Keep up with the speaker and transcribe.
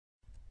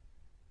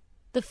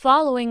The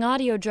following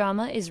audio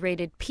drama is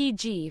rated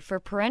PG for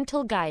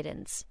parental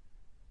guidance.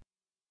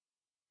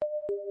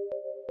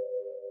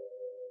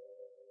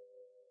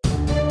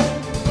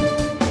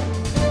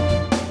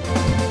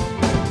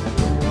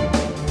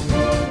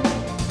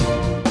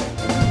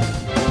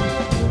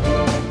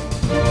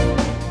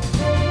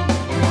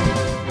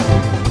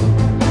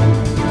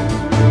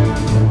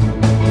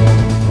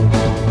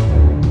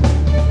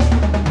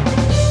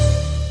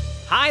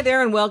 Hi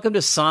there and welcome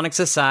to Sonic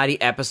Society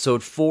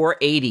episode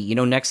 480. You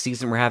know, next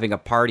season we're having a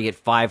party at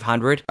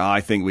 500. I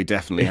think we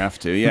definitely have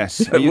to,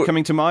 yes. Are you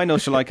coming to mine or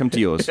shall I come to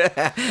yours?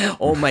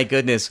 Oh my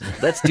goodness,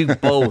 let's do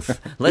both.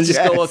 Let's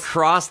just go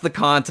across the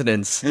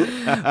continents.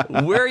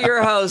 We're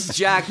your hosts,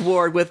 Jack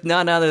Ward, with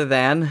none other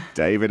than...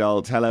 David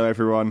Alt. Hello,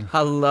 everyone.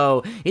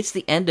 Hello. It's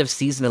the end of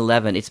season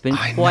 11. It's been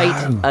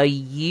quite a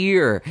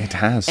year. It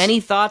has. Any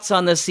thoughts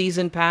on the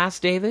season pass,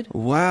 David?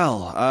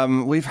 Well,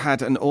 we've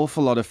had an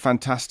awful lot of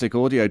fantastic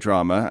audio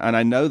drama, and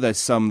I know there's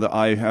some that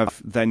I have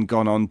then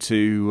gone on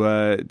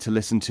to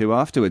listen to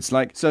afterwards.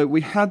 So we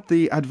had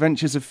the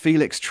Adventures of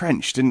Felix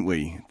Trench, didn't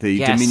we? The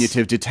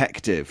diminutive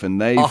detective,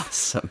 and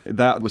awesome.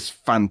 That was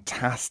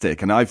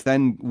fantastic. And I've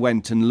then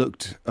went and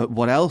looked at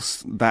what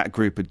else that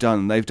group had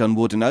done. They've done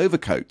Wooden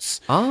Overcoats,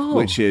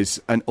 which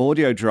is an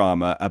audio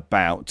drama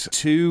about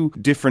two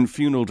different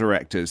funeral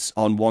directors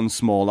on one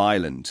small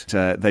island.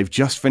 They've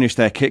just finished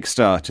their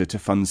Kickstarter to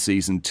fund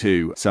season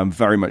 2, so I'm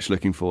very much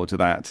looking forward to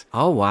that.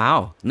 Oh,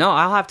 wow. No,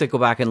 I'll have to go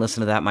back and listen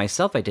to that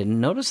myself. I didn't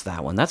notice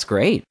that one. That's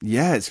great.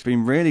 Yeah, it's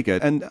been really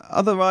good. And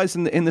otherwise,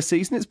 in the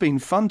season, it's been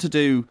fun to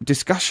do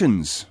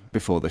discussions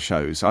before the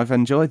shows. I've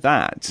enjoyed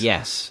that.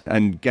 Yes.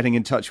 And getting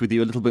in touch with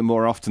you a little bit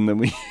more often than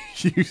we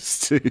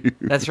used to.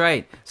 That's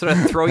right. Sort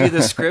of throw you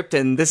the script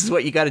and this is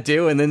what you got to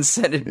do and then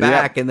send it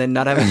back and then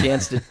not have a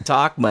chance to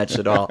talk much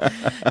at all.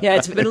 Yeah,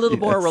 it's been a little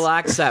more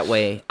relaxed that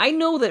way. I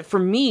know that for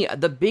me,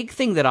 the big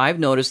thing that I've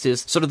noticed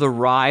is sort of the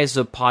rise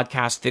of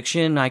podcast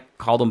fiction. I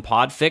call them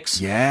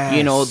podfics. Yes.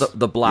 You know,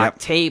 the black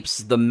tapes.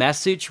 The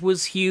Message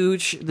was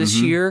huge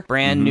this year.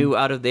 Brand new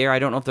out of there. I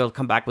don't know if they'll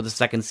come back with a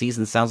second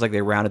season. Sounds like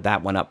they rounded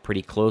that one up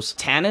pretty close.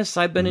 Tannis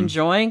I've been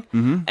enjoying.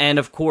 And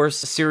of course,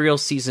 Serial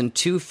Season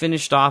 2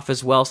 finished off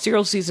as well.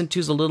 Serial Season 2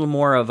 is a little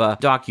more of a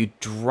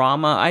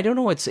docudrama. I don't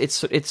know, it's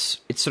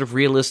sort of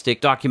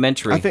realistic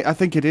documentary. I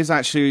think it is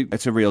actually,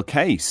 it's a real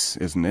case,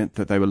 isn't it,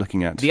 that they were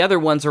looking at? The other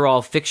ones are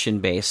all fiction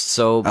based,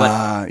 so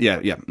but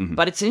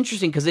But it's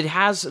interesting because it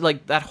has,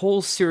 like, that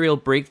whole serial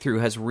breakthrough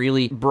has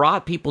really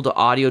brought people to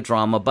audio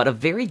drama, but a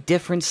very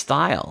different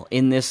style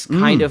in this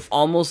kind of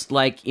almost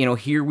like, you know,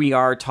 here we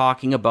are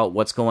talking about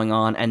what's going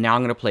on, and now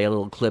I'm going to play a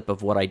little clip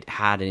of what I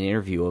had an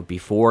interview of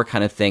before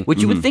kind of thing,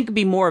 which you would think would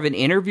be more of an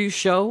interview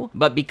show,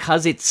 but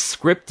because it's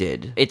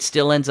scripted, it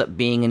still ends up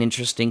being an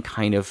interesting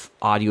kind of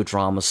audio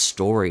drama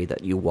story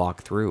that you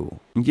walk through.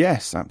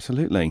 Yes,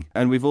 absolutely.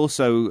 And we've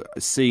also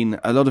seen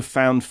a lot of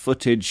found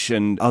footage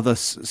and other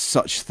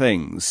such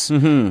things,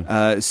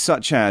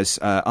 such as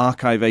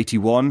Archive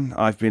 81,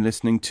 I've been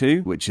listening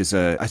to, which is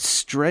a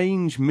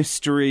strange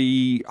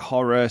mystery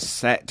horror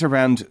set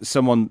around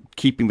someone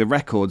keeping the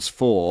records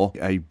for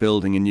a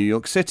building in New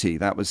York City.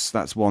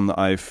 That's one that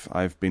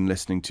I've been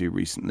listening to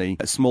recently.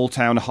 A small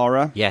town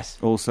horror, yes,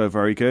 also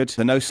very good.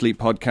 The No Sleep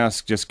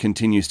podcast just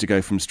continues to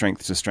go from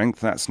strength to strength.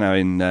 That's now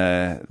in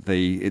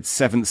its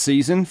 7th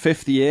season,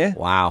 5th year.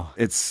 Wow.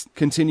 It's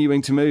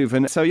continuing to move.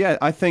 And so, yeah,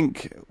 I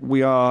think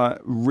we are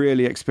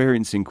really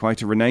experiencing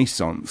quite a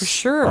renaissance for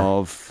sure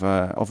of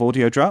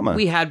audio drama.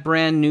 We had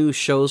brand new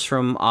shows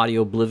from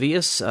Audio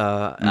Oblivious,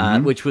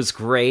 which was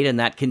great, and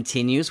that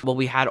continues. Well,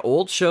 we had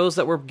old shows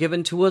that were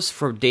given to us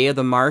for Day of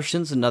the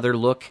Martians, another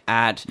look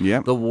at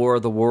the War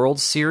of the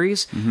Worlds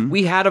series.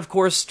 We had, of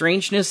course,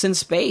 Strangeness in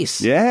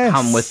Space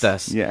come with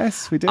us.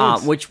 Yes, we did.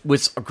 Which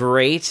was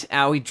great.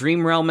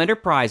 Dream Realm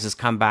Enterprise has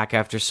come back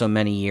after so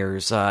many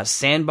years.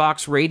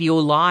 Sandbox Radio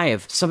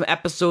Live. Some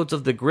episodes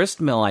of The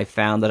Gristmill I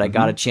found that I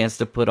got a chance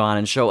to put on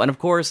and show. And, of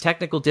course,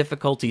 Technical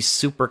Difficulties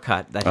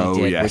Supercut that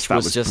he did, which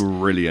was just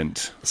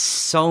brilliant.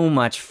 So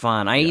much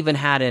fun. I even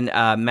had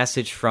a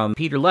message from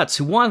Peter Lutz,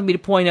 who wanted me to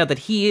point out that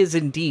he is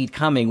indeed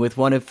coming with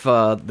one of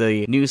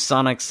the new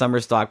Sonic Summer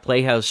Stock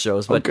Playhouse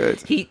shows. But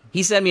good.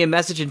 He sent me a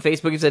message in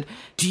Facebook and said,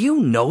 "Do you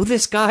know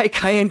this guy,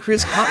 Cayenne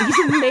Chris? He's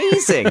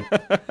amazing."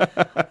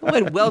 I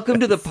went, "Welcome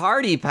to the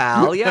party,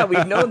 pal. Yeah,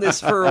 we've known this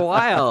for a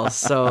while."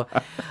 So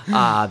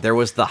there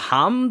was The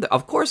Hum.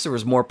 Of course, there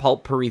was more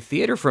Pulpurri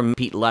Theater from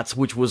Pete Lutz,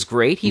 which was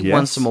great. He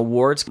won some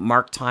awards,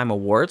 Mark Time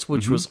Awards,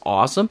 which was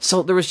awesome.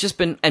 So there was just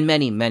been, and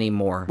many, many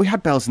more. We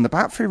had Bells in the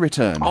Battery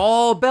return.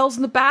 Oh, Bells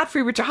in the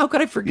Battery return. How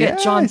could I forget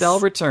John Bell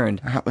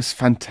returned? That was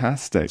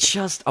fantastic.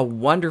 Just a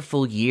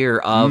wonderful year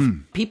of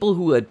people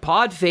who had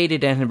pod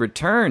faded and had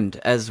returned,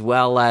 as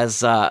well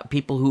as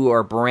people who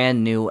are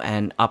brand new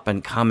and up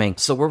and coming.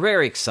 So we're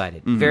very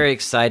excited. Very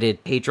excited.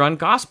 Hadron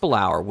Gospel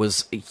Hour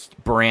was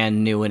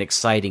brand new and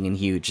exciting and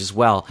huge as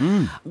well.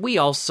 We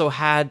also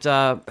had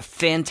a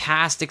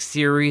fantastic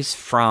series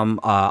from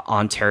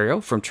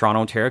Ontario, from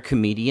Toronto, Ontario,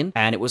 comedian,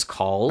 and it was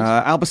called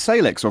Alba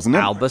Salix, wasn't it?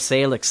 Alba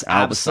Salix,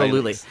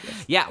 absolutely.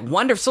 Salix. Yeah,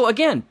 wonderful. So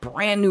again,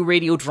 brand new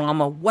radio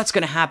drama. What's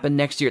going to happen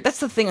next year? That's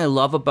the thing I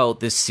love about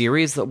this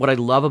series. That what I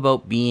love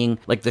about being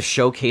like the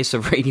showcase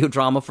of radio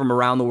drama from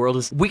around the world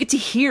is we get to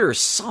hear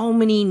so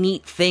many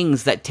neat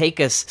things that take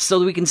us so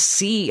that we can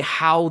see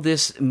how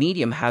this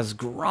medium has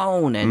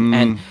grown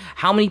and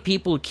how many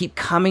people keep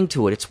coming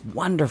to it. It's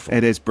wonderful.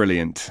 It is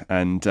brilliant,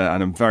 and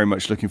I'm very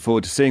much looking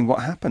forward to seeing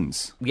what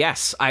happens.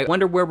 Yes, I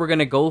wonder where we're going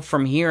to go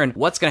from here and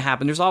what's going to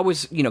happen. There's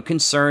always,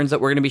 concerns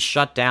that we're going to be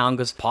shut down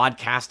because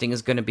podcasting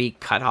is going to be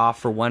cut off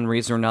for one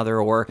reason or another,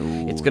 or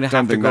it's going to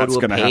have to go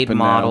to a paid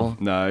model.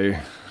 No.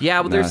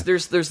 Yeah, but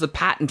there's the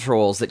patent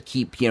trolls that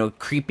keep,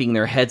 creeping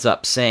their heads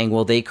up saying,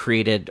 well, they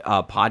created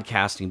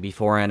podcasting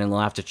beforehand and they'll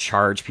have to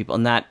charge people,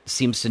 and that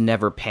seems to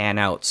never pan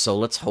out. So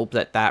let's hope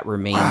that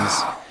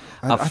remains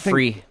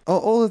free. Think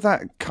all of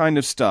that kind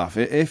of stuff,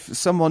 if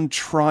someone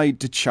tried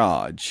to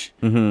charge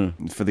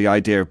for the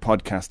idea of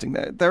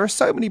podcasting, there are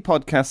so many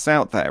podcasts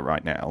out there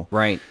right now.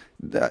 Right.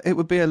 It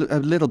would be a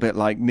little bit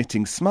like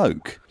knitting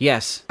smoke.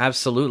 Yes,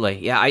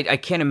 absolutely. Yeah, I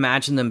can't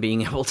imagine them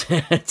being able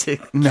to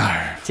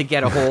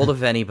get a hold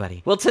of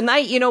anybody. Well,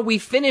 tonight, we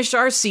finish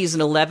our season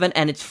 11,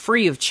 and it's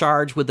free of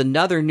charge with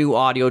another new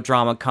audio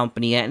drama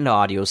company and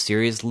audio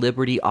series,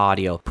 Liberty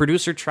Audio.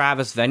 Producer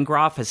Travis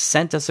Vengroff has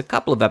sent us a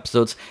couple of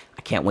episodes.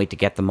 I can't wait to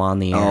get them on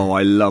the air. Oh,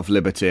 I love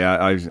Liberty.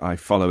 I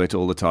follow it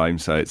all the time,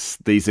 so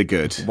these are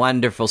good.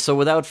 Wonderful. So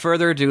without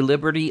further ado,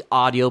 Liberty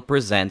Audio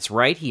presents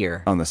right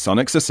here on the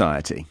Sonic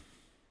Society.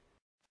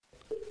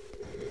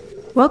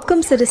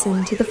 Welcome,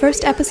 citizen, to the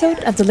first episode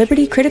of the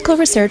Liberty Critical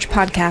Research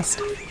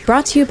Podcast,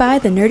 brought to you by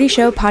the Nerdy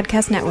Show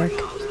Podcast Network.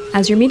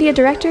 As your media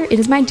director, it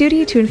is my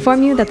duty to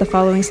inform you that the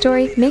following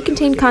story may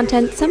contain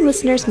content some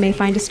listeners may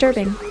find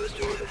disturbing.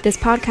 This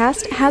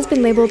podcast has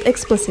been labeled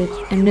explicit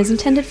and is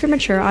intended for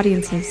mature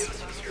audiences.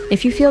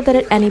 If you feel that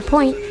at any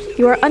point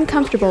you are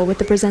uncomfortable with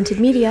the presented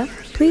media,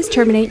 please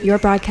terminate your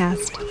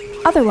broadcast.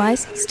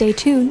 Otherwise, stay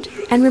tuned,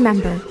 and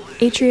remember,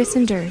 Atreus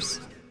endures.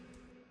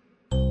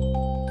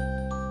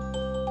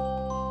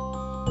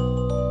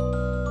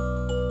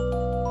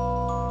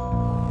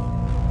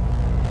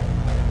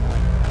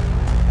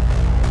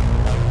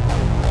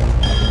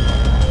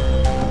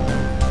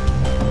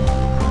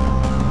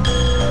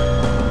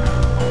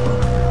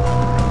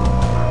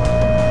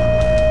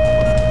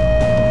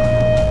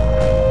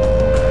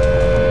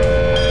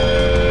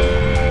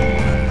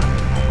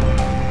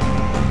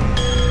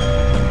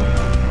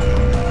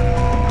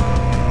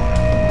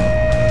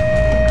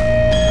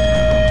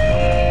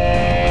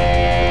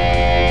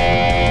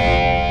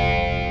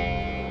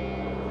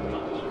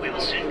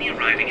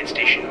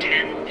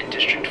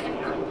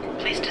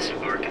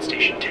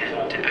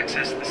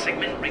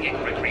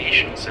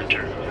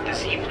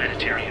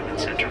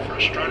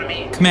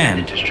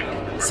 Command.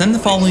 Send the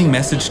following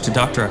message to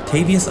Dr.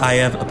 Octavius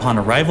Iev upon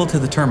arrival to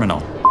the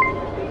terminal.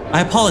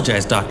 I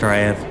apologize, Dr.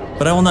 Iev,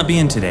 but I will not be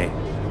in today.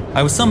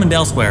 I was summoned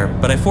elsewhere,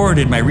 but I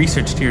forwarded my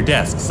research to your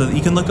desk so that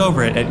you can look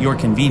over it at your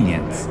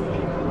convenience.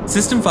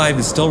 System 5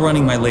 is still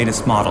running my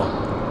latest model.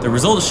 The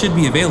results should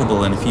be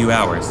available in a few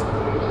hours.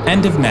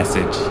 End of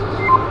message.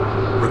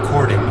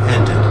 Recording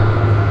ended.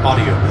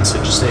 Audio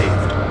message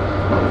saved.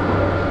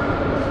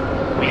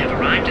 We have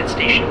arrived at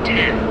Station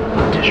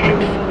 10,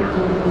 District 4.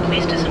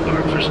 Please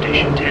disembark for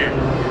Station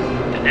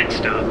 10. The next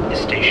stop is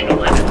Station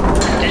 11,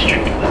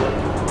 District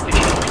 12. If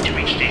you would like to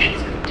reach Station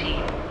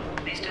 17,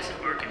 please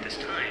disembark at this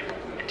time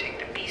and take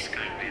the B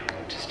Skyrail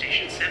to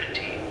Station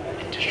 17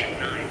 in District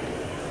 9.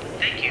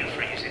 Thank you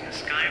for using the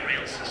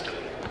Skyrail system.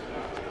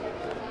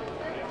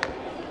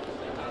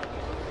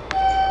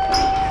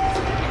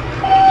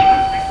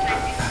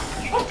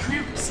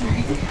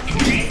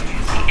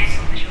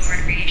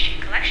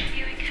 Recreation collection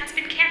viewing has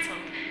been cancelled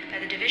by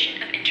the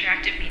Division of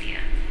Interactive Media.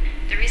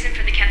 The reason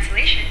for the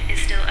cancellation is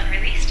still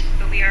unreleased,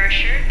 but we are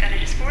assured that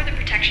it is for the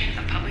protection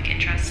of public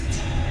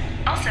interests.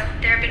 Also,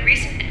 there have been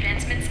recent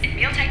advancements in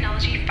meal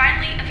technology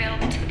finally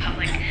available to the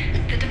public.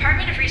 The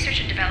Department of Research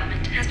and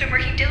Development has been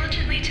working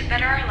diligently to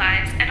better our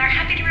lives and are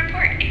happy to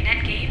report a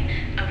net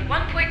gain of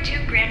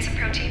 1.2 grams of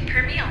protein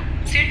per meal,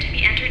 soon to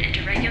be entered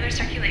into regular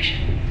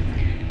circulation.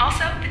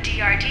 Also, the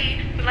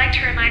DRD would like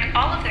to remind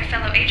all of their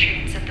fellow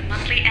Atrians that the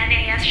monthly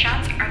NAS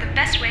shots are the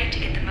best way to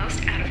get the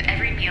most out of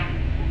every meal.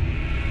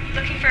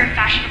 Looking for a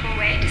fashionable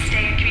way to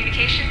stay in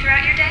communication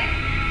throughout your day?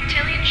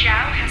 Tillian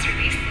Zhao has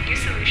released the new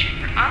solution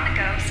for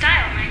on-the-go,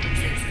 style-minded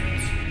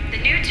citizens. The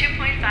new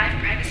 2.5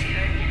 Privacy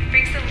Hood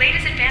brings the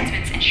latest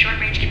advancements in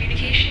short-range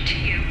communication to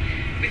you,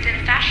 within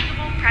a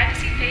fashionable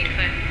privacy fade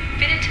hood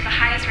fitted to the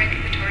highest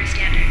regulatory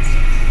standards.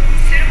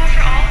 Suitable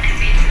for all and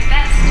made for the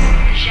best,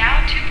 the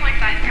Zhao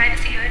 2.5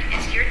 Privacy Hood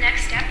is your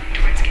next step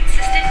towards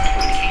consistent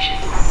communication.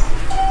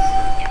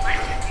 In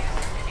lifetime news,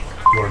 the new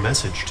You are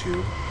message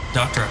to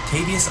Dr.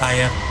 Octavius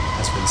Aya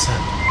has been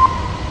sent.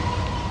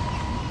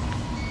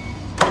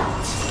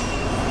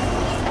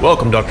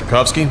 Welcome, Dr.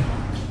 Kovsky.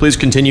 Please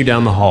continue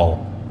down the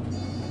hall.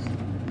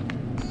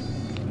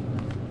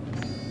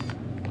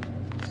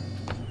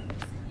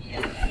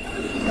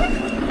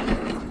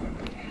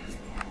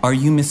 Are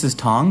you Mrs.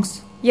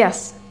 Tongs?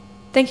 Yes.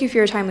 Thank you for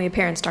your timely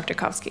appearance, Dr.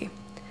 Kovsky.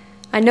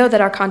 I know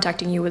that our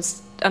contacting you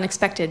was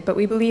unexpected, but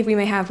we believe we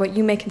may have what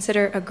you may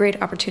consider a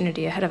great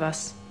opportunity ahead of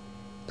us.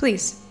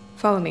 Please,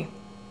 follow me.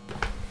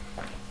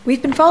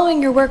 We've been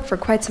following your work for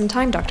quite some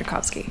time, Dr.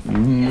 Kovsky.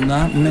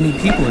 Not many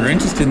people are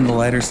interested in the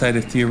lighter side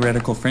of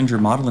theoretical fringe or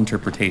model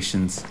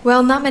interpretations.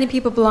 Well, not many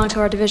people belong to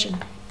our division.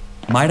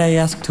 Might I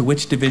ask to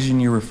which division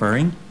you're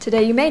referring?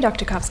 Today you may,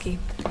 Dr. Kovsky.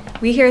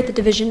 We here at the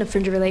Division of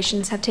Fringe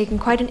Relations have taken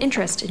quite an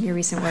interest in your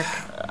recent work.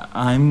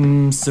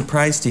 I'm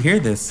surprised to hear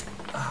this,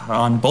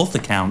 on both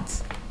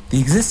accounts.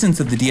 The existence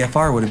of the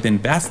DFR would have been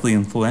vastly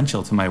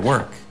influential to my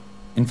work.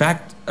 In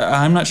fact,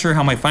 I'm not sure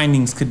how my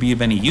findings could be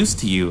of any use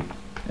to you,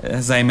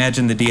 as I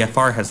imagine the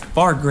DFR has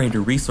far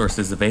greater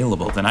resources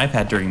available than I've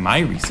had during my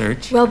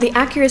research. Well, the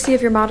accuracy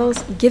of your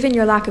models, given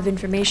your lack of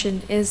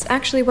information, is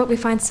actually what we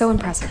find so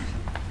impressive.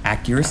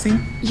 Accuracy?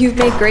 You've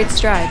made great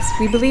strides.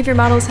 We believe your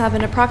models have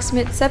an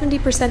approximate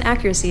 70%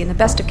 accuracy in the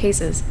best of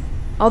cases.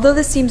 Although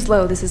this seems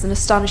low, this is an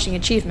astonishing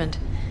achievement.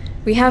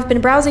 We have been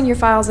browsing your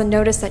files and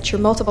noticed that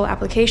your multiple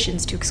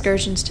applications to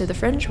excursions to the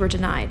fringe were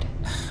denied.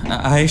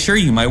 I assure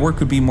you my work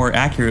would be more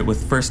accurate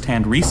with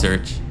first-hand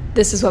research.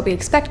 This is what we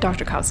expect,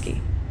 Dr. Kovsky.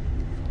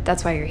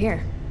 That's why you're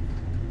here.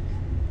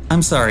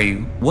 I'm sorry,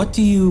 what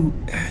do you...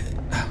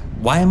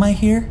 Why am I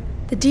here?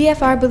 The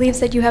DFR believes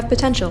that you have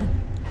potential.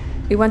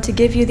 We want to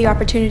give you the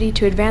opportunity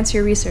to advance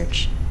your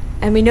research,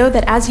 and we know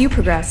that as you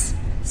progress,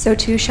 so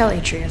too shall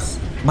Atreus.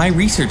 My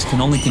research can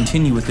only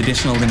continue with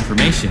additional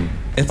information.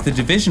 If the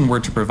division were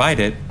to provide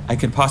it, I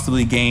could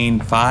possibly gain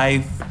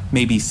 5,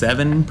 maybe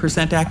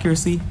 7%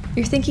 accuracy.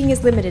 Your thinking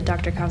is limited,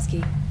 Dr.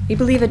 Kovsky. We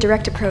believe a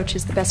direct approach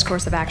is the best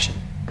course of action.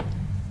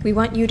 We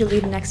want you to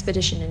lead an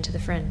expedition into the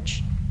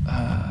fringe.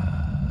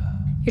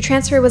 Your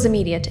transfer was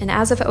immediate, and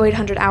as of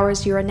 0800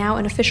 hours, you are now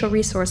an official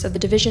resource of the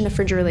Division of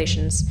Fringe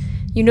Relations.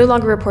 You no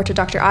longer report to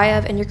Dr.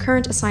 Iev, and your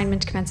current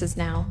assignment commences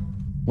now.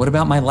 What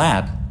about my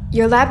lab?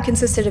 Your lab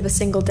consisted of a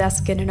single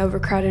desk in an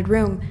overcrowded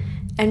room,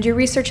 and your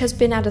research has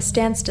been at a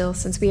standstill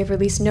since we have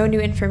released no new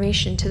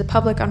information to the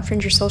public on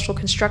fringe or social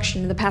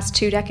construction in the past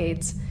 2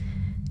 decades.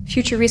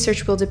 Future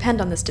research will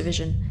depend on this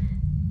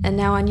division, and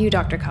now on you,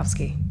 Dr.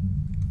 Kovsky.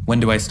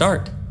 When do I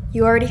start?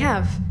 You already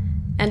have,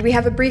 and we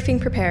have a briefing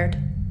prepared,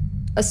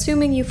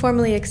 assuming you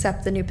formally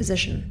accept the new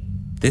position.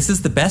 This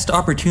is the best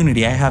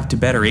opportunity I have to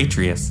better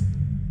Atreus.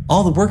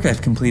 All the work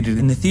I've completed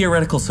in the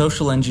theoretical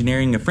social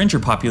engineering of fringer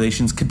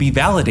populations could be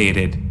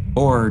validated,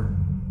 or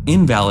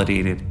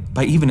invalidated,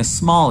 by even a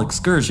small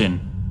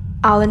excursion.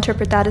 I'll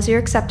interpret that as your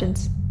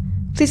acceptance.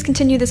 Please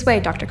continue this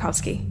way, Dr.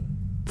 Kovsky.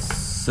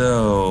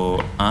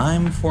 So,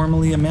 I'm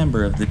formally a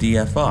member of the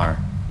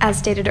DFR. As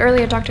stated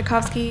earlier, Dr.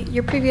 Kovsky,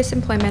 your previous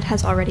employment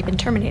has already been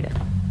terminated.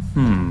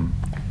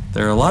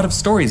 There are a lot of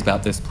stories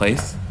about this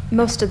place.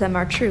 Most of them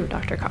are true,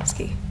 Dr.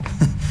 Kovsky.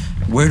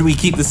 Where do we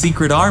keep the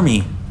secret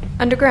army?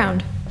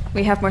 Underground.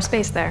 We have more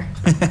space there.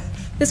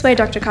 This way,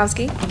 Dr.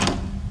 Kovsky.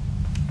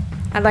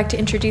 I'd like to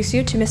introduce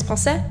you to Miss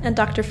Paulset and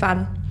Dr.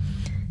 Fan.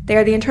 They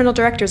are the internal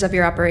directors of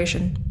your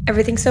operation.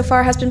 Everything so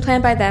far has been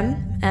planned by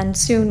them, and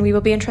soon we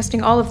will be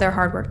entrusting all of their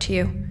hard work to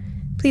you.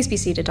 Please be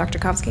seated, Dr.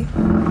 Kovsky.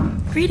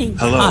 Greetings.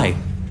 Hello. Hi.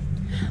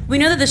 We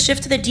know that the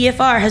shift to the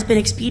DFR has been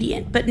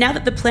expedient, but now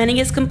that the planning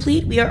is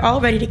complete, we are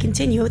all ready to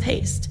continue with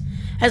haste.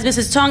 As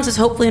Mrs. Tongs has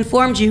hopefully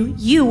informed you,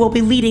 you will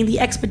be leading the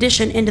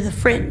expedition into the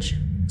fringe.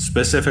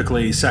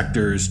 Specifically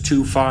sectors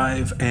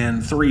 2-5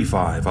 and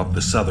 3-5 of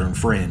the southern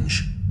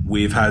fringe.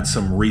 We've had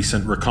some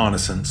recent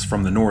reconnaissance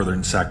from the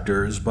northern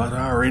sectors, but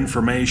our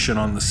information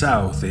on the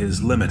south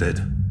is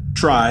limited.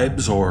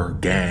 Tribes, or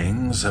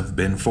gangs, have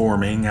been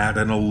forming at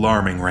an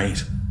alarming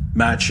rate,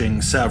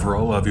 matching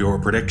several of your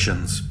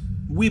predictions.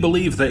 We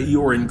believe that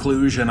your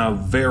inclusion of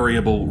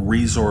variable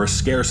resource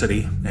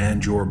scarcity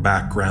and your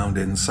background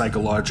in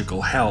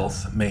psychological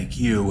health make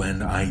you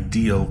an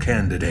ideal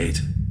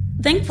candidate.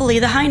 Thankfully,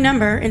 the high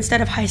number,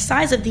 instead of high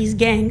size of these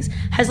gangs,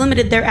 has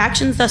limited their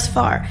actions thus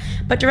far,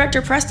 but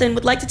Director Preston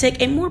would like to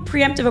take a more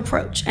preemptive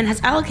approach and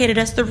has allocated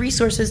us the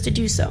resources to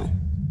do so.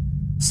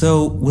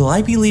 So, will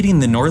I be leading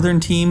the northern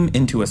team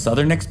into a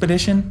southern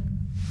expedition?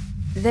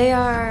 They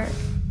are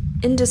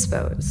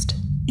indisposed.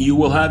 You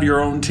will have your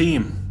own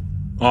team.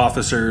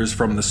 Officers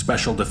from the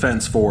Special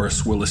Defense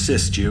Force will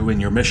assist you in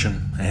your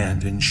mission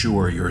and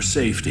ensure your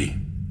safety.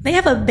 They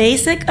have a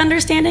basic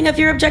understanding of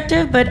your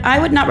objective, but I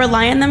would not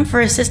rely on them for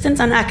assistance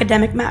on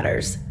academic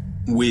matters.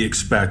 We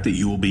expect that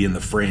you will be in the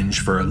fringe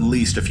for at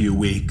least a few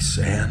weeks,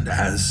 and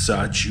as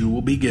such, you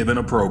will be given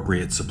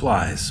appropriate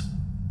supplies.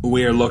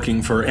 We are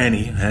looking for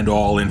any and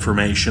all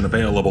information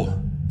available.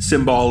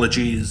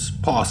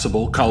 Symbologies,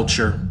 possible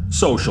culture,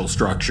 social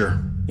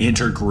structure.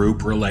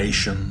 intergroup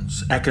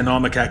relations,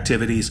 economic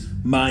activities,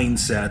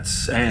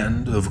 mindsets,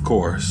 and, of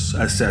course,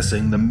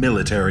 assessing the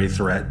military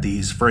threat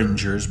these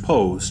fringers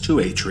pose to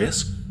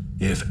Atreus,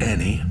 if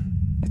any.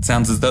 It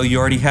sounds as though you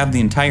already have the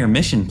entire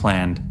mission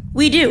planned.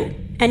 We do,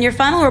 and your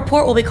final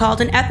report will be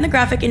called an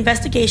ethnographic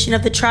investigation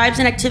of the tribes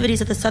and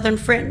activities of the Southern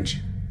Fringe.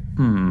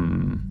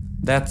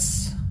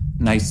 That's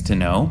nice to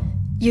know.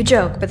 You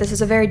joke, but this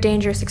is a very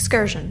dangerous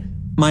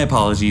excursion. My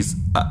apologies.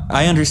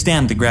 I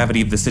understand the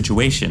gravity of the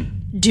situation.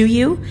 Do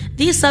you?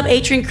 These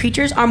sub-Atrian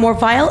creatures are more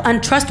vile,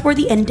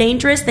 untrustworthy, and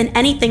dangerous than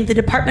anything the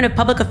Department of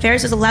Public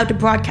Affairs is allowed to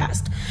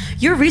broadcast.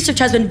 Your research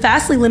has been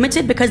vastly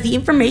limited because the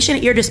information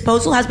at your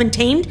disposal has been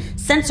tamed,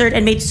 censored,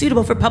 and made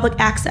suitable for public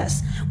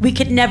access. We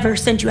could never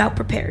send you out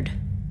prepared.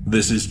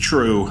 This is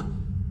true.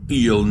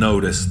 You'll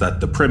notice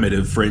that the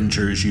primitive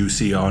fringers you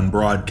see on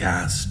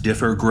broadcast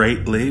differ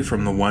greatly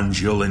from the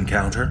ones you'll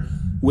encounter,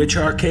 which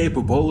are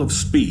capable of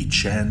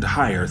speech and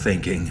higher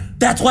thinking.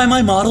 That's why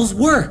my models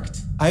worked!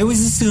 I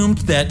always assumed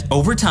that,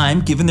 over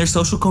time, given their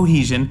social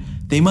cohesion,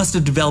 they must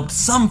have developed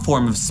some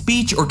form of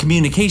speech or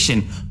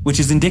communication, which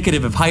is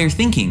indicative of higher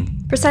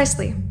thinking.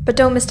 Precisely, but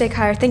don't mistake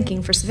higher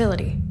thinking for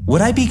civility.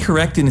 Would I be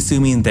correct in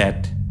assuming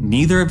that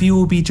neither of you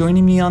will be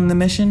joining me on the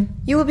mission?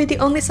 You will be the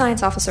only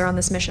science officer on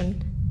this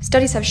mission.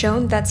 Studies have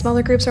shown that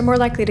smaller groups are more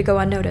likely to go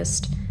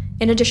unnoticed.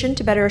 In addition,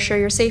 to better assure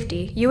your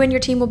safety, you and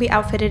your team will be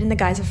outfitted in the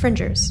guise of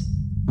fringers.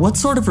 What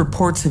sort of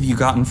reports have you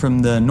gotten from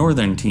the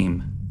Northern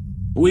team?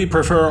 We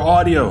prefer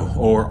audio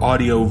or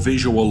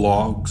audio-visual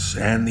logs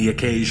and the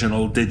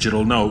occasional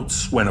digital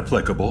notes when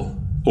applicable,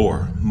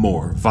 or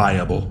more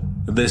viable.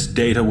 This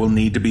data will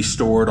need to be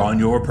stored on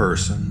your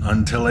person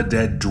until a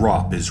dead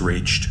drop is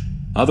reached.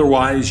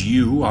 Otherwise,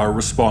 you are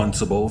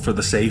responsible for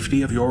the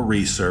safety of your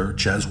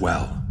research as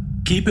well.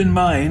 Keep in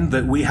mind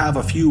that we have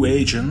a few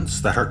agents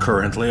that are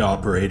currently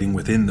operating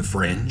within the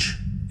Fringe.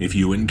 If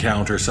you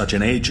encounter such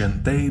an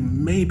agent, they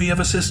may be of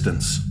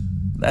assistance.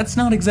 That's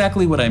not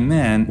exactly what I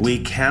meant. We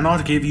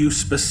cannot give you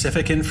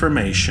specific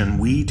information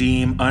we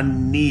deem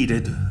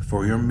unneeded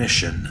for your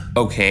mission.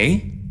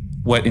 Okay.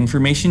 What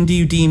information do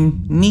you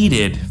deem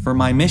needed for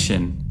my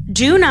mission?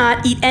 Do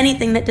not eat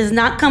anything that does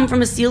not come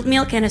from a sealed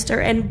meal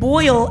canister and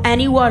boil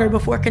any water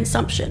before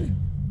consumption.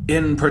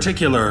 In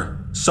particular,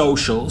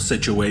 social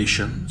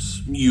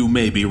situations, you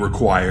may be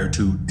required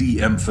to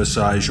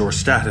de-emphasize your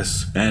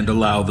status and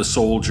allow the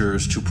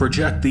soldiers to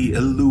project the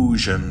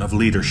illusion of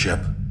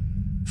leadership.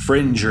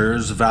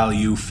 Fringers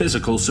value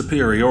physical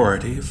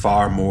superiority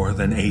far more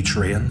than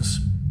Atrians.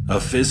 A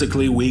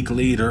physically weak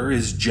leader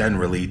is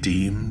generally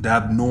deemed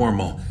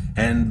abnormal,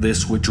 and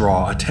this would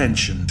draw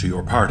attention to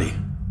your party.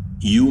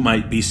 You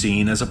might be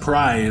seen as a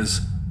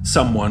prize,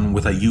 someone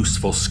with a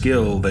useful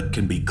skill that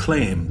can be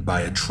claimed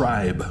by a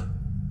tribe.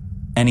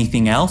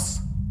 Anything else?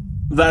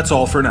 That's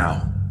all for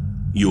now.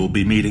 You'll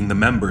be meeting the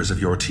members of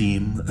your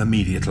team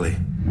immediately.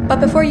 But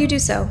before you do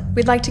so,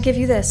 we'd like to give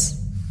you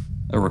this.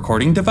 A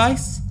recording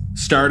device?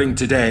 Starting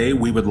today,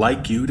 we would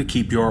like you to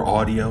keep your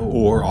audio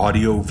or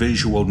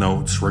audio-visual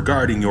notes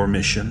regarding your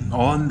mission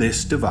on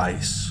this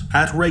device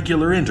at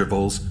regular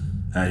intervals,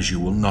 as you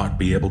will not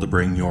be able to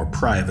bring your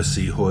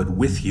privacy hood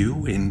with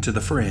you into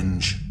the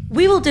Fringe.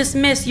 We will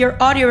dismiss your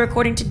audio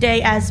recording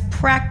today as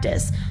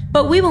practice,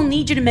 but we will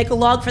need you to make a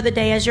log for the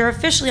day as you're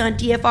officially on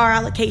DFR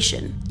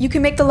allocation. You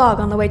can make the log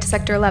on the way to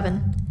Sector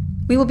 11.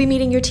 We will be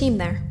meeting your team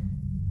there.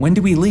 When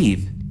do we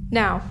leave?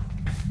 Now.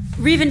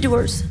 Reeve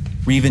endures.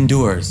 Reeve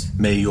endures.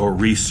 May your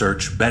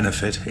research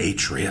benefit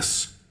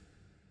Atreus.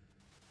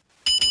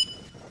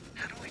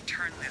 How do I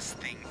turn this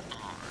thing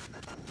on?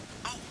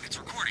 Oh, it's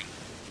recording.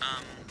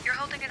 You're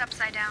holding it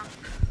upside down.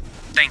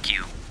 Thank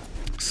you.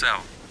 So,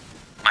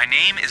 my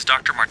name is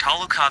Dr. Martal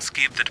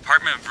Lukovsky of the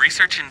Department of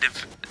Research and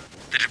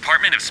the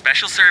Department of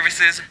Special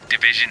Services,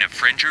 Division of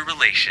Fringer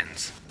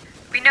Relations.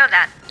 We know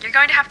that. You're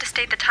going to have to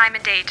state the time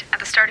and date at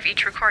the start of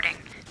each recording.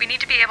 We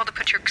need to be able to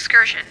put your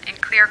excursion in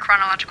clear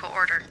chronological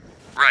order.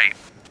 Right.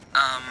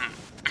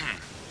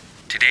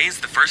 Today is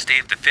the first day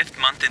of the 5th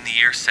month in the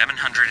year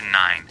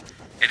 709.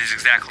 It is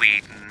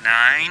exactly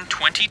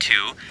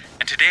 9:22,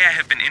 and today I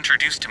have been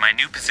introduced to my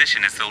new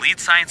position as the lead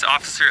science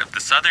officer of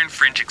the Southern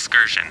Fringe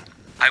Excursion.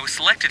 I was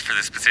selected for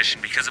this position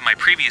because of my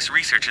previous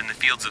research in the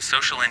fields of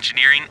social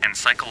engineering and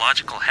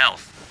psychological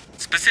health,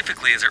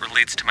 specifically as it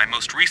relates to my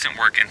most recent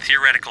work in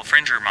theoretical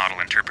Fringer model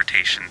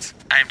interpretations.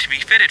 I am to be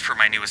fitted for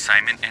my new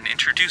assignment and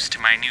introduced to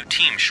my new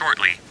team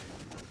shortly.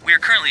 We are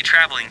currently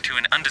traveling to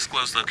an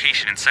undisclosed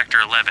location in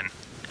Sector 11,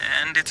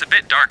 and it's a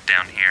bit dark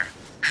down here.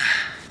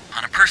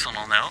 On a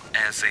personal note,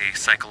 as a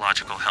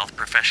psychological health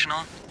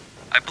professional,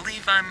 I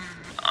believe I'm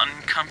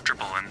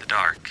uncomfortable in the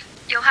dark.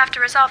 You'll have to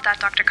resolve that,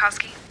 Dr.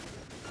 Kowski.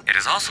 It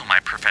is also my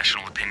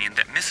professional opinion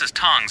that Mrs.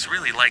 Tongs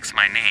really likes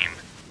my name.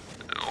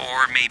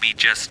 Or maybe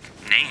just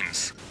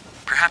names.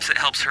 Perhaps it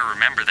helps her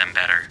remember them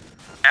better.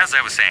 As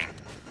I was saying,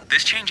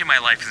 this change in my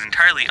life is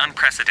entirely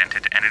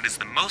unprecedented, and it is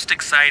the most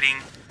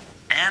exciting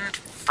and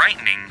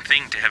frightening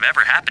thing to have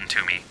ever happened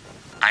to me.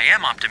 I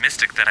am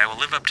optimistic that I will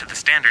live up to the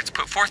standards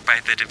put forth by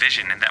the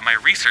division and that my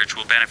research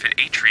will benefit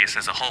Atreus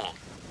as a whole.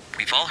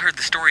 We've all heard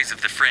the stories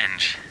of the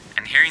Fringe,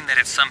 and hearing that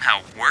it's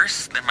somehow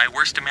worse than my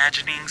worst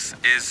imaginings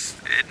is,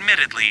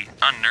 admittedly,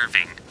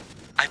 unnerving.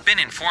 I've been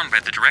informed by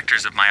the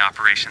directors of my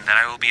operation that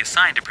I will be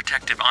assigned a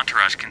protective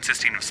entourage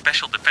consisting of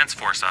Special Defense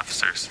Force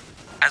officers.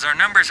 As our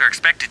numbers are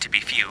expected to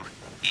be few,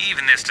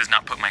 even this does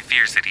not put my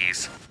fears at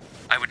ease.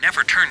 I would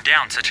never turn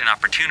down such an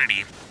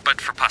opportunity, but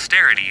for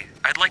posterity,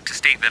 I'd like to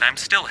state that I'm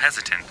still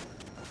hesitant.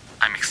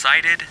 I'm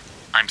excited,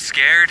 I'm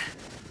scared,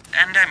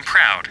 and I'm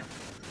proud.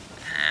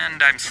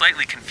 And I'm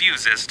slightly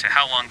confused as to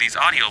how long these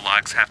audio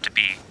logs have to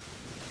be.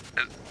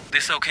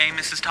 This okay,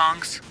 Mrs.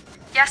 Tongs?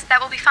 Yes,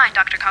 that will be fine,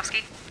 Dr.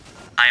 Kovsky.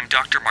 I'm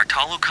Dr.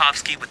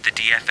 Martolukovsky with the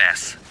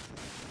DFS,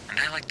 and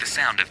I like the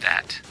sound of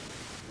that.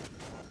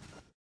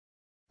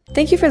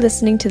 Thank you for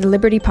listening to the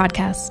Liberty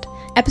Podcast.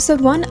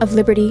 Episode 1 of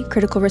Liberty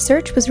Critical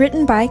Research was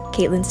written by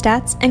Caitlin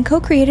Statz and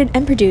co-created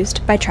and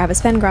produced by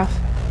Travis Vengroff.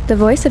 The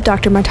voice of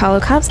Dr.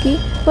 Martolukovsky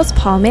was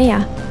Paul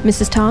Maya.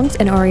 Mrs. Tongs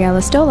and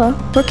Oriella Stola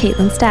were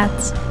Caitlin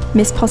Statz.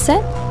 Miss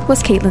Paulsette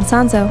was Caitlin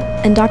Sanzo,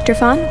 and Dr.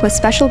 Fon was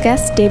special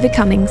guest David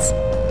Cummings.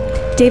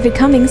 David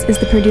Cummings is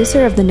the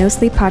producer of the No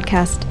Sleep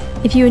Podcast.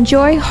 If you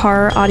enjoy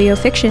horror audio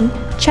fiction,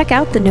 check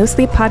out the No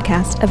Sleep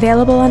Podcast,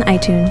 available on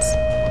iTunes.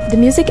 The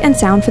music and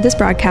sound for this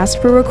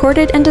broadcast were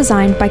recorded and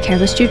designed by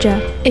Careless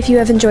Juja. If you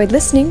have enjoyed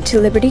listening to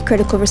Liberty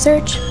Critical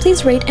Research,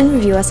 please rate and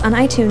review us on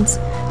iTunes,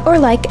 or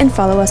like and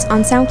follow us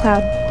on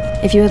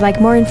SoundCloud. If you would like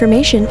more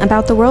information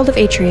about the world of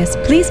Atreus,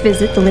 please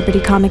visit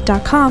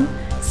thelibertycomic.com,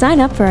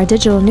 sign up for our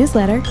digital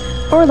newsletter,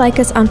 or like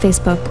us on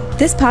Facebook.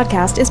 This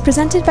podcast is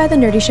presented by the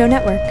Nerdy Show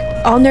Network.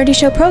 All Nerdy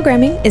Show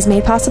programming is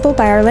made possible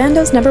by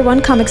Orlando's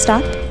 #1 comic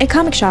stop, a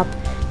comic shop,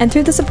 and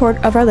through the support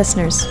of our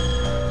listeners.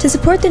 To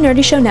support the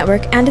Nerdy Show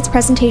Network and its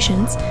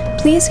presentations,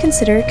 please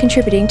consider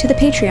contributing to the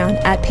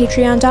Patreon at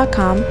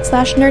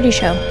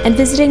patreon.com/nerdyshow and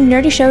visiting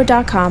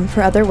nerdyshow.com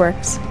for other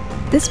works.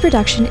 This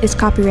production is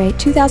copyright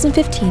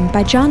 2015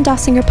 by John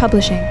Dossinger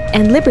Publishing,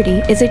 and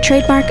Liberty is a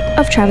trademark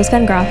of Travis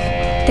Vengroff.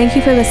 Thank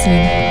you for listening,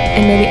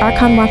 and may the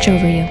Archon watch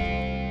over you.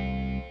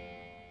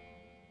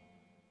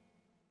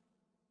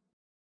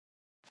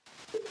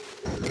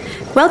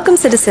 Welcome,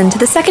 citizen, to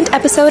the second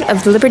episode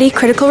of the Liberty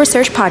Critical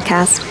Research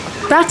Podcast,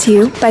 brought to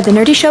you by the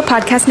Nerdy Show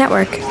Podcast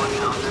Network.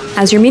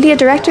 As your media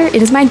director,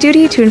 it is my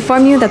duty to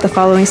inform you that the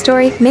following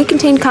story may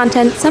contain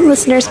content some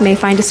listeners may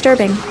find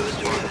disturbing.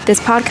 This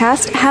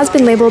podcast has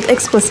been labeled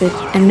explicit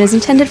and is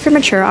intended for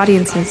mature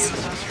audiences.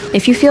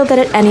 If you feel that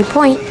at any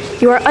point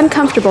you are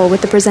uncomfortable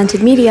with the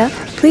presented media,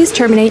 please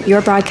terminate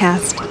your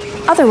broadcast.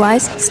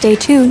 Otherwise, stay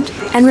tuned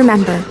and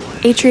remember,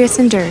 Atreus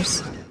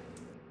endures.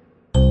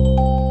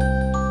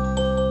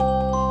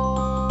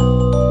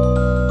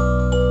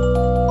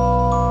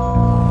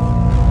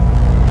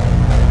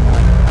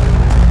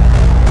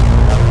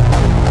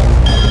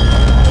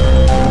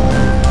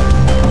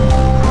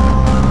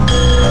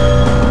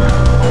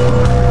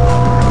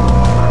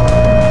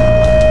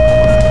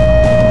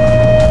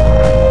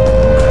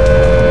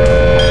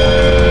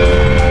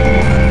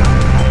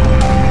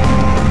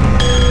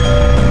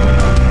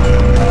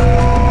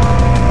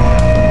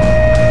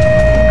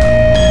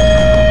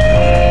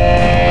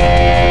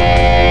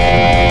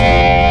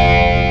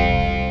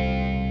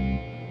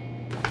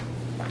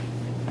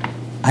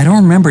 I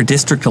don't remember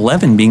District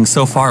 11 being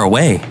so far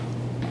away.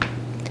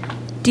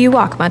 Do you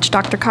walk much,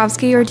 Dr.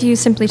 Kovsky, or do you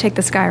simply take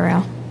the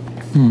Skyrail?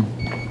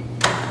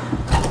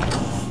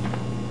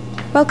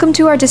 Welcome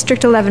to our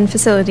District 11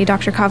 facility,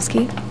 Dr.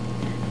 Kovsky.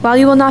 While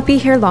you will not be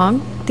here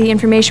long, the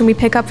information we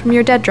pick up from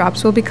your dead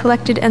drops will be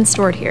collected and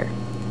stored here.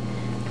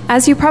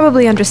 As you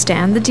probably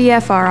understand, the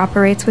DFR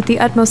operates with the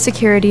utmost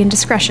security and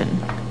discretion.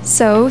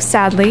 So,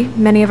 sadly,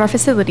 many of our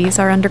facilities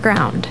are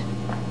underground.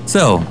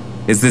 So,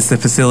 is this the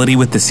facility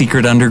with the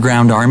secret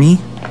underground army?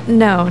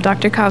 No,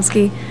 Dr.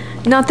 Kovsky.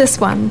 Not this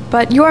one,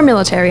 but your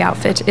military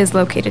outfit is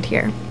located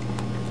here.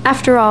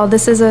 After all,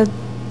 this is a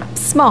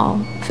small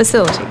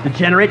facility.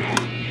 Degenerate!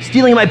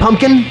 Stealing my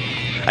pumpkin?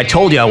 I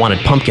told you I wanted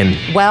pumpkin.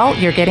 Well,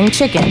 you're getting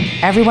chicken.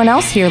 Everyone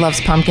else here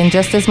loves pumpkin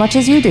just as much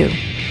as you do.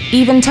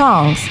 Even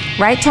Tongs.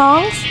 Right,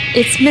 Tongs?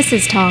 It's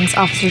Mrs. Tongs,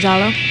 Officer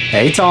Jalo.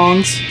 Hey,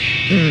 Tongs.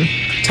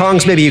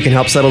 Tongs, maybe you can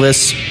help settle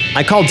this.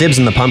 I called dibs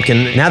on the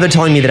pumpkin. Now they're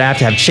telling me that I have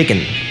to have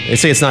chicken. They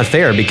say it's not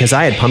fair because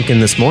I had pumpkin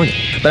this morning.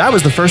 But I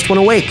was the first one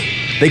awake.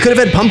 They could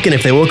have had pumpkin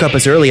if they woke up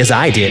as early as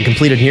I did and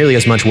completed nearly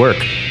as much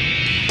work.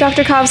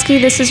 Dr. Kovsky,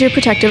 this is your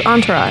protective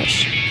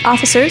entourage.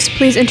 Officers,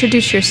 please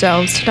introduce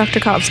yourselves to Dr.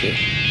 Kovsky.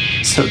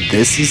 So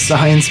this is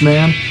Science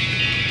Man?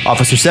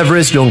 Officer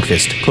Severus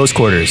Youngfist, close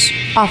quarters.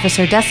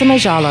 Officer Decima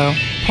Jalo,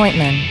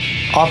 Pointman.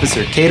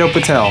 Officer Kato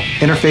Patel,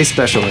 Interface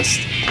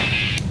Specialist.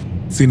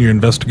 Senior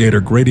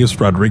Investigator Gradius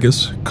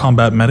Rodriguez,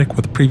 combat medic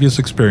with previous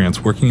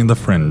experience working in the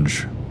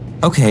Fringe.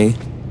 Okay,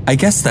 I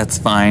guess that's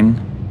fine.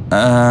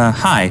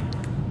 Hi.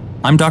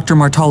 I'm Dr.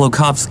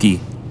 Martolukovsky.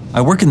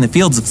 I work in the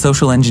fields of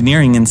social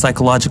engineering and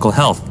psychological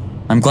health.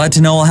 I'm glad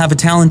to know I'll have a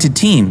talented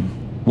team.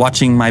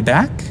 Watching my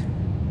back?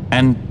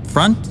 And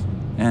front?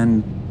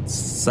 And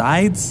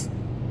sides?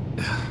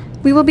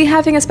 We will be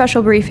having a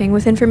special briefing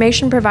with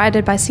information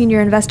provided by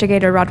Senior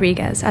Investigator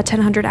Rodriguez at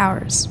 1000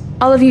 hours.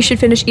 All of you should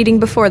finish eating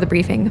before the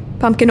briefing.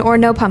 Pumpkin or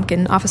no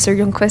pumpkin, Officer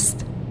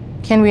Ljungqvist.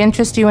 Can we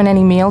interest you in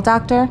any meal,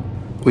 Doctor?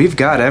 We've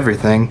got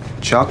everything,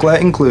 chocolate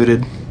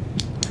included.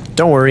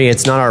 Don't worry,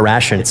 it's not our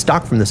ration. It's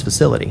stocked from this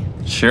facility.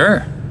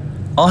 Sure.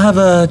 I'll have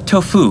a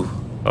tofu.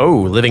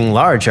 Oh, living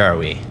large, are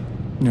we?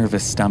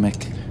 Nervous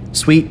stomach.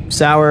 Sweet,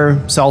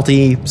 sour,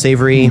 salty,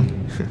 savory.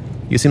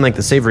 You seem like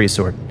the savory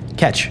sort.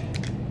 Catch.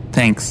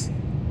 Thanks.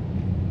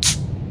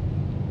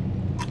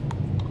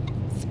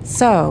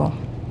 So,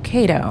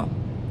 Cato,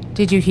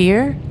 did you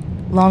hear?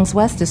 Longs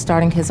West is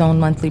starting his own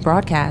monthly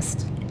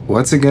broadcast.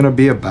 What's it gonna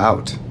be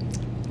about?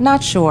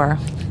 Not sure.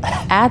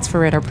 Ads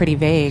for it are pretty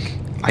vague.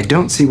 I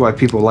don't see why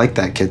people like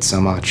that kid so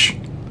much.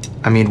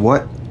 I mean,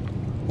 what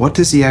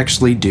does he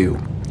actually do?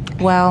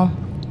 Well,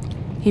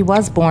 he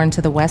was born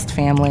to the West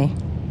family.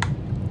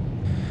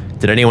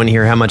 Did anyone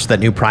hear how much that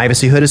new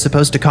privacy hood is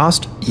supposed to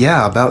cost?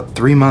 Yeah, about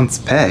 3 months'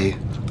 pay.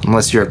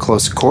 Unless you're a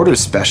close quarters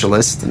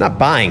specialist. I'm not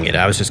buying it,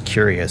 I was just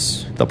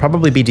curious. They'll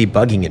probably be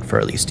debugging it for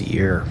at least a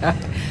year.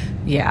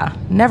 Yeah,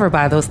 never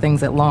buy those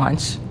things at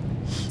launch.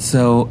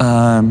 So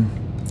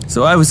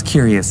I was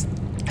curious.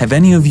 Have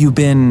any of you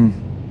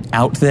been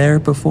out there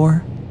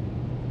before?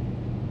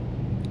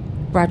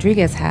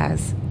 Rodriguez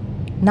has.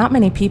 Not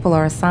many people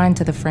are assigned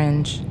to the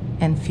Fringe,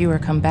 and fewer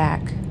come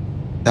back.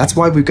 That's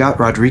why we got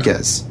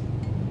Rodriguez.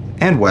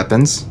 And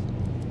weapons.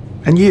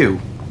 And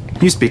you.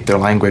 You speak their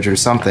language or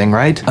something,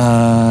 right?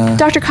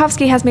 Dr.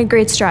 Kovsky has made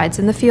great strides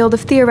in the field of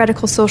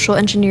theoretical social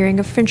engineering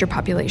of Fringer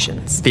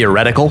populations.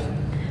 Theoretical?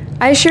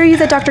 I assure you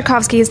that Dr.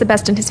 Kovsky is the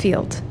best in his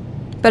field.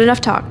 But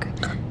enough talk.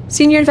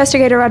 Senior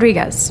Investigator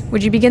Rodriguez,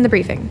 would you begin the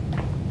briefing?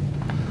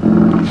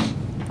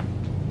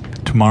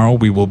 Tomorrow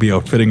we will be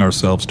outfitting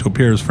ourselves to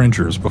appear as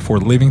Fringers before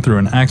leaving through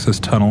an access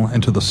tunnel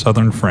into the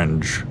southern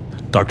Fringe.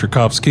 Dr.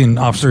 Kovsky and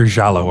Officer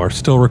Jallo are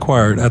still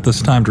required at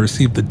this time to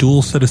receive the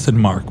dual citizen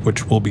mark,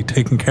 which will be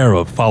taken care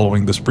of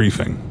following this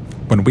briefing.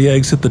 When we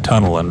exit the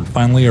tunnel and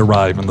finally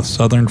arrive in the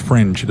southern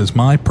Fringe, it is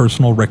my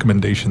personal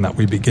recommendation that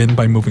we begin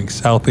by moving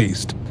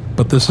southeast,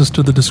 but this is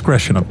to the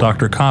discretion of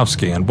Dr.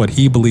 Kovsky and what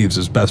he believes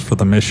is best for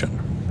the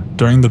mission.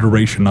 During the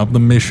duration of the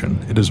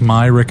mission, it is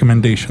my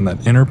recommendation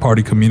that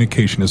inter-party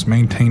communication is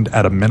maintained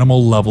at a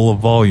minimal level of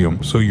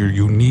volume so your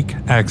unique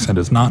accent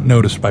is not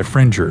noticed by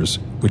Fringers,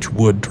 which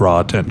would draw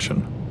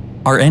attention.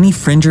 Are any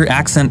Fringer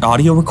accent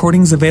audio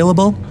recordings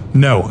available?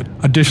 No.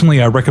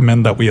 Additionally, I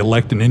recommend that we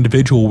elect an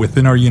individual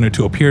within our unit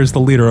to appear as the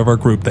leader of our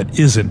group that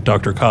isn't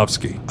Dr.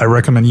 Kovsky. I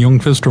recommend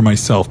Ljungqvist or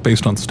myself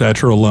based on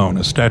stature alone,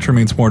 as stature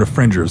means more to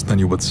Fringers than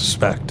you would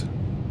suspect.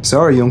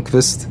 Sorry,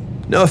 Ljungqvist.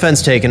 No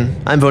offense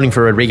taken. I'm voting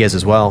for Rodriguez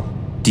as well.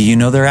 Do you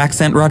know their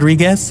accent,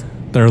 Rodriguez?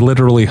 There are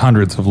literally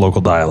hundreds of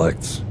local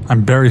dialects.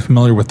 I'm very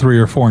familiar with 3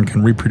 or 4 and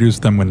can reproduce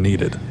them when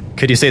needed.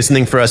 Could you say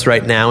something for us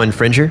right now in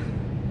Fringer?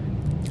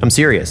 I'm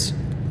serious.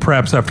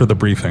 Perhaps after the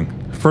briefing.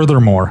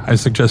 Furthermore, I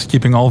suggest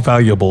keeping all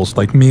valuables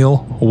like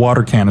meal,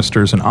 water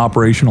canisters, and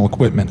operational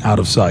equipment out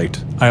of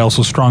sight. I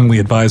also strongly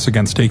advise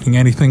against taking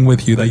anything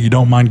with you that you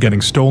don't mind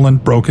getting stolen,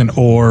 broken,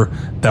 or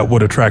that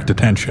would attract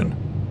attention.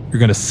 You're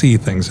going to see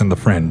things in the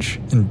Fringe,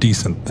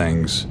 indecent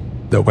things.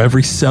 Though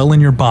every cell in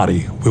your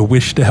body will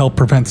wish to help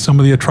prevent some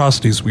of the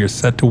atrocities we are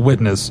set to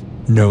witness,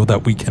 know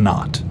that we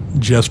cannot.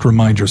 Just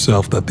remind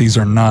yourself that these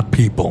are not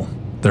people.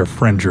 They're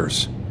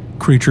Fringers.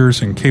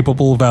 Creatures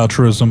incapable of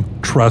altruism,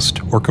 trust,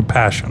 or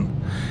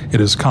compassion.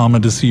 It is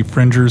common to see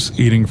Fringers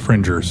eating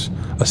Fringers.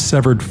 A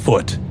severed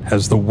foot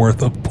has the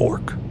worth of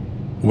pork.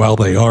 While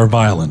they are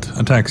violent,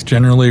 attacks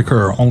generally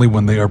occur only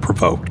when they are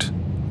provoked.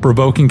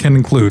 Provoking can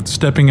include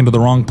stepping into the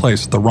wrong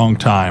place at the wrong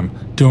time,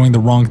 doing the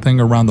wrong thing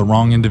around the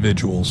wrong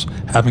individuals,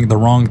 having the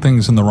wrong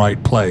things in the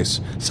right place,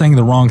 saying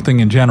the wrong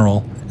thing in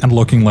general, and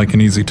looking like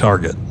an easy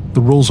target.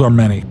 The rules are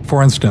many.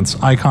 For instance,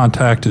 eye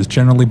contact is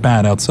generally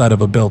bad outside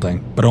of a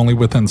building, but only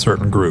within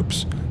certain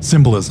groups.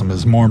 Symbolism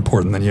is more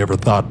important than you ever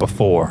thought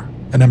before.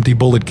 An empty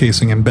bullet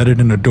casing embedded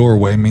in a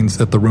doorway means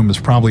that the room is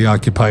probably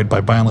occupied by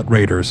violent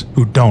raiders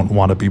who don't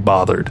want to be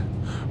bothered.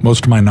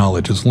 Most of my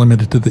knowledge is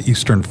limited to the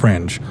Eastern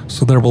Fringe,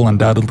 so there will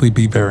undoubtedly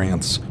be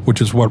variants,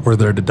 which is what we're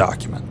there to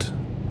document.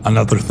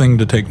 Another thing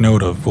to take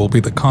note of will be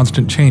the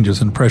constant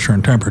changes in pressure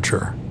and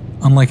temperature.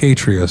 Unlike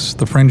Atreus,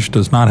 the Fringe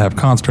does not have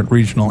constant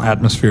regional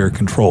atmospheric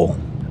control.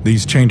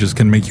 These changes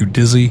can make you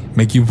dizzy,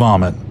 make you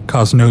vomit,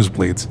 cause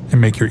nosebleeds,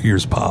 and make your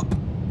ears pop.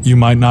 You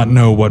might not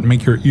know what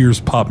make your ears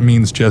pop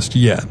means just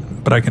yet,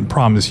 but I can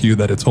promise you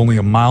that it's only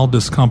a mild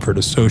discomfort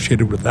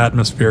associated with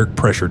atmospheric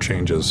pressure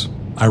changes.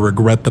 I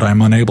regret that I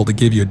am unable to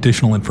give you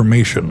additional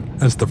information,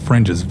 as the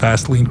Fringe is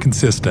vastly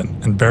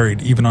inconsistent and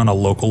varied even on a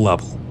local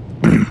level.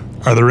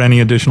 Are there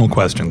any additional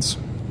questions?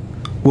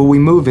 Will we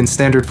move in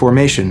standard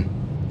formation?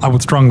 I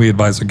would strongly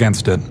advise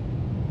against it.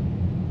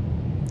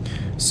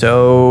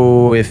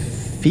 So, if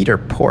feet are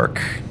pork,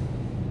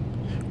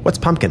 what's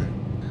pumpkin?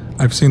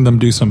 I've seen them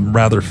do some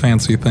rather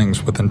fancy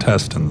things with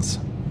intestines.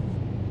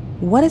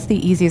 What is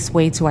the easiest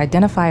way to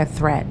identify a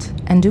threat?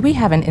 And do we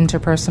have an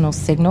interpersonal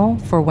signal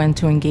for when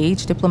to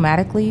engage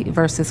diplomatically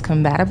versus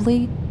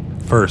combatively?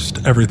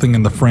 First, everything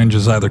in the Fringe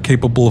is either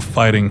capable of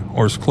fighting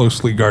or is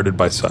closely guarded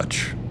by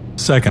such.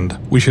 Second,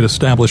 we should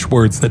establish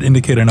words that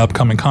indicate an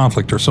upcoming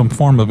conflict or some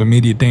form of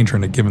immediate danger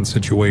in a given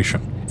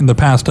situation. In the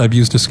past, I've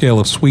used a scale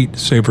of sweet,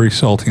 savory,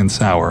 salty, and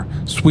sour.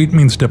 Sweet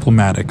means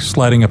diplomatic,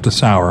 sliding up to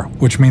sour,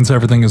 which means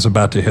everything is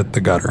about to hit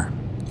the gutter.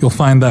 You'll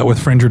find that with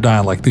Fringer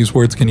dialect, these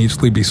words can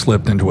easily be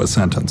slipped into a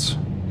sentence.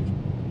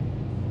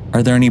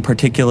 Are there any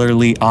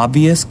particularly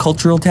obvious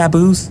cultural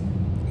taboos?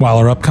 While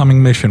our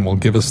upcoming mission will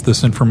give us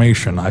this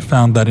information, I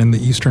found that in the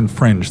Eastern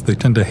Fringe they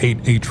tend to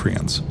hate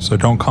Atrians, so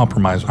don't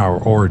compromise our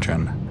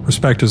origin.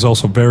 Respect is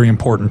also very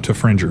important to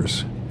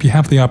Fringers. If you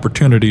have the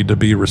opportunity to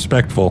be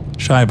respectful,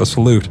 shy of a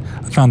salute,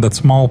 I found that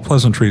small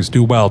pleasantries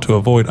do well to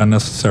avoid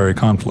unnecessary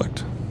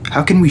conflict.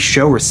 How can we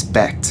show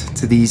respect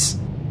to these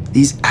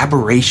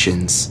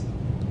aberrations?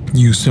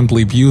 You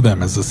simply view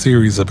them as a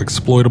series of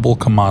exploitable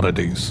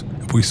commodities.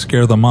 If we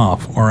scare them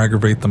off or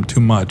aggravate them too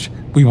much,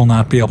 we will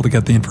not be able to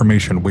get the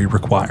information we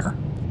require.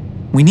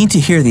 We need to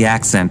hear the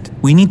accent.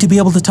 We need to be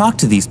able to talk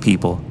to these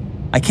people.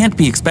 I can't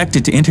be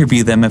expected to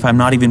interview them if I'm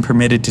not even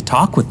permitted to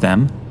talk with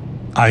them.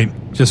 I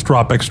just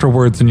drop extra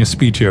words in your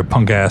speech here,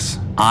 punk ass.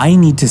 I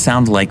need to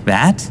sound like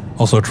that?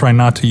 Also, try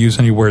not to use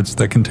any words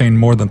that contain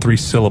more than 3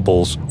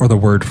 syllables or the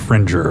word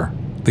Fringer.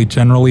 They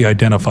generally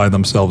identify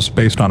themselves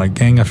based on a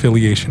gang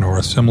affiliation or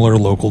a similar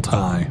local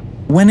tie.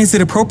 When is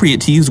it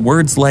appropriate to use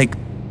words like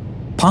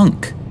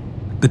punk?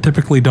 They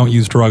typically don't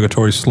use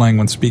derogatory slang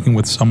when speaking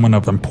with someone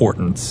of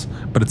importance,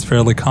 but it's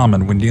fairly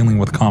common when dealing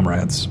with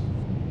comrades.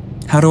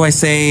 How do I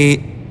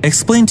say,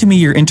 explain to me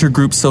your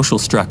intergroup social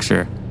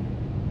structure?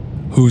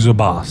 Who's a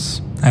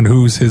boss? And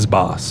who's his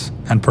boss?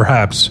 And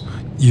perhaps,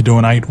 you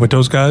doing aight with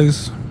those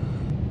guys?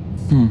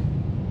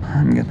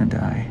 I'm gonna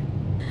die.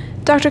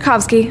 Dr.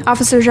 Kovsky,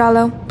 Officer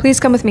Jalo, please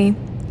come with me.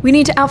 We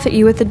need to outfit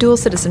you with the dual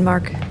citizen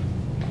mark.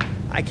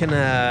 I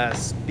can,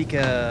 speak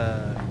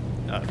a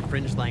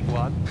Fringe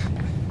language.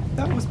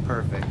 That was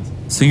perfect.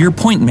 So you're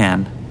point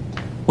man.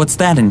 What's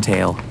that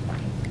entail?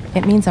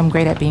 It means I'm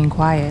great at being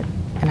quiet,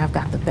 and I've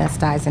got the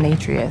best eyes in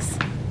Atreus.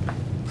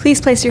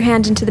 Please place your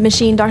hand into the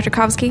machine, Dr.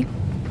 Kovsky.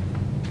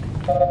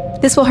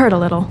 This will hurt a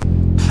little.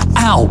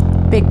 Ow!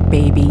 Big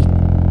baby.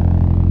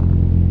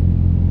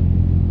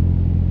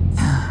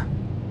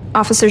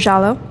 Officer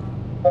Jalo.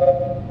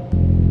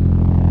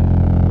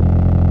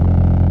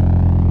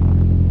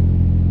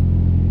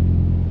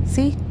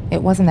 See?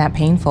 It wasn't that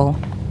painful.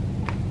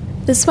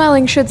 The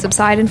swelling should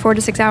subside in 4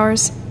 to 6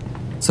 hours.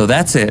 So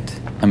that's it.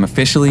 I'm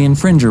officially in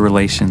Fringer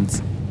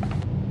relations.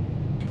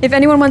 If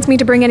anyone wants me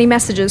to bring any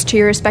messages to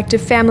your respective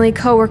family,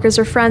 co-workers,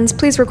 or friends,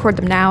 please record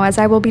them now, as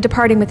I will be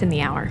departing within the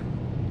hour.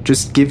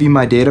 Just give you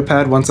my data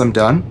pad once I'm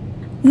done?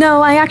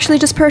 No, I actually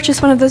just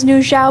purchased one of those new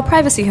Zhao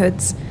privacy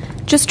hoods.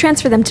 Just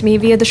transfer them to me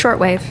via the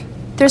shortwave.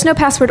 There's no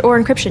password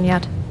or encryption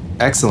yet.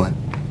 Excellent.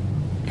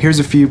 Here's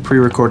a few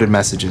pre-recorded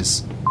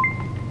messages.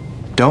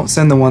 Don't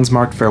send the ones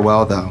marked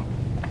farewell, though.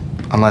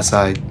 Unless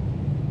I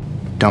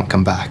don't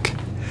come back.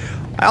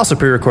 I also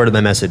pre-recorded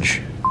my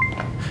message.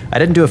 I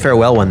didn't do a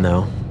farewell one,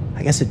 though.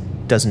 I guess it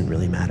doesn't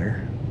really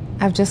matter.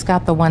 I've just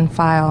got the one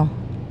file,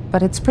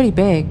 but it's pretty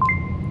big.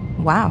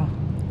 Wow,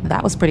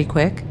 that was pretty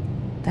quick.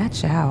 That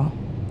Zhao.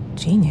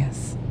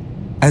 Genius.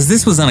 As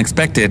this was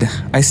unexpected,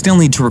 I still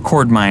need to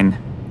record mine.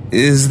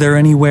 Is there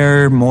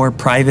anywhere more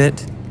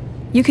private?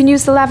 You can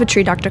use the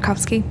lavatory, Dr.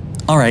 Kovsky.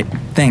 Alright,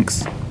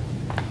 thanks.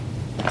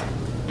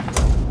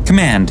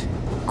 Command.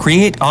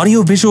 Create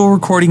audio-visual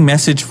recording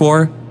message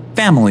for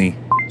family.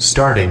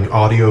 Starting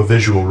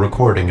audio-visual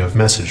recording of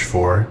message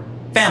for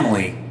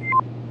family.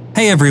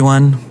 Hey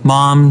everyone,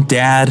 Mom,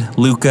 Dad,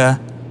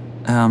 Luca.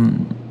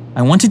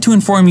 I wanted to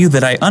inform you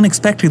that I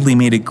unexpectedly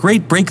made a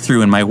great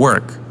breakthrough in my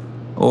work.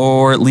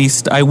 Or at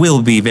least I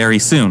will be very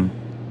soon.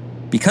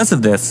 Because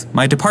of this,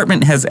 my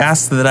department has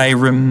asked that I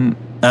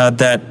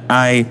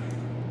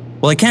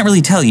can't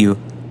really tell you,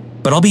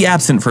 but I'll be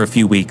absent for a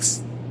few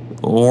weeks.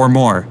 Or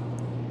more.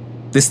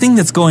 This thing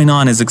that's going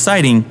on is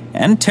exciting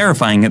and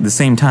terrifying at the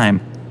same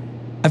time.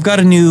 I've got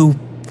a new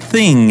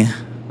thing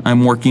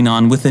I'm working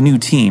on with a new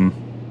team.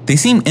 They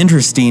seem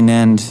interesting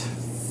and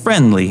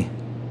friendly.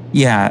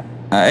 Yeah,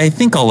 I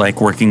think I'll like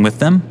working with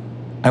them.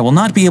 I will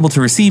not be able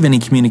to receive any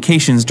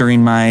communications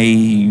during my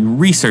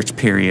research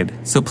period,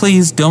 so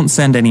please don't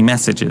send any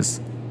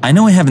messages. I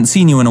know I haven't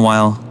seen you in a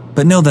while,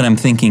 but know that I'm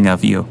thinking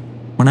of you.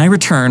 When I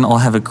return, I'll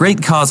have a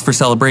great cause for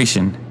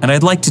celebration, and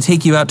I'd like to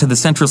take you out to the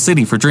central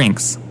city for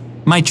drinks.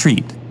 My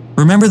treat.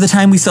 Remember the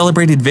time we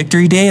celebrated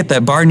Victory Day at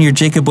that bar near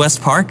Jacob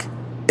West Park?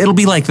 It'll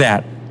be like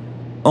that.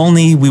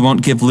 Only we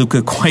won't give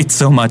Luca quite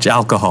so much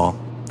alcohol.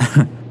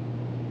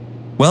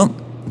 Well,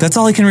 that's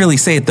all I can really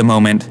say at the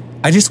moment.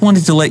 I just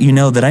wanted to let you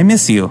know that I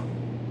miss you.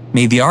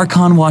 May the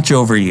Archon watch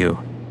over you.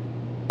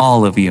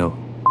 All of you.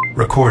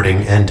 recording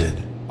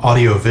ended.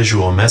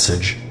 Audio-visual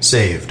message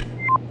saved.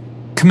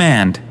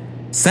 Command.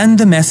 Send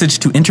the message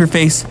to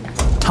interface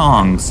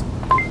Tongs.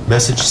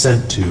 Message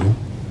sent to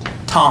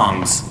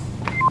Tongs.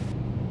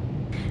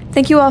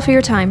 Thank you all for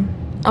your time.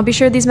 I'll be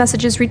sure these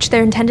messages reach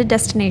their intended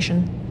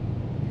destination.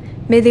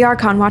 May the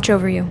Archon watch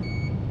over you.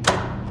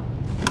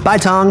 Bye,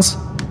 Tongs.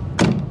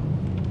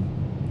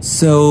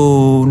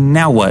 So,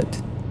 now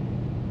what?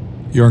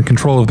 You're in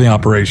control of the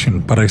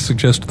operation, but I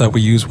suggest that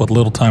we use what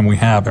little time we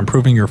have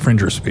improving your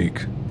Fringer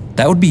speak.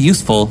 That would be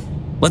useful.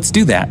 Let's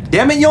do that.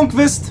 Damn it,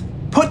 Yonkvist!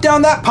 Put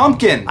down that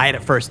pumpkin! I had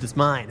it first, it's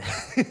mine.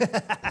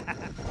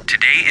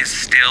 Today is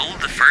still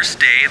the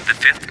first day of the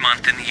 5th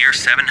month in the year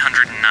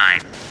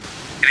 709.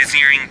 It is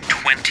nearing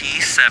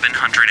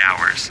 2,700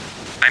 hours.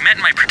 I met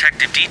my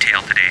protective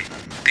detail today.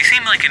 They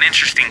seem like an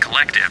interesting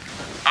collective.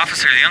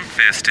 Officer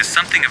Youngfist is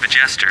something of a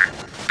jester,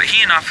 but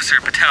he and Officer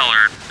Patel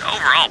are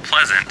overall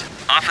pleasant.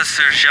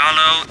 Officer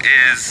Jalo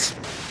is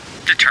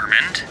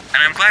determined,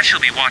 and I'm glad she'll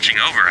be watching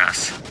over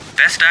us.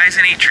 Best eyes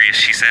in Atreus,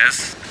 she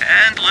says,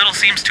 and little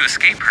seems to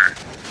escape her.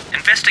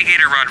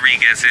 Investigator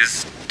Rodriguez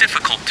is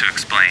difficult to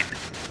explain.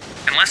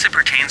 Unless it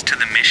pertains to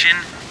the mission,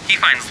 he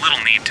finds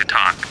little need to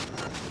talk.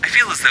 I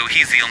feel as though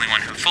he's the only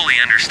one who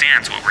fully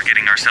understands what we're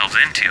getting ourselves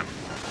into.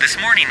 This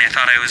morning I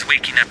thought I was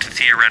waking up to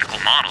theoretical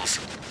models,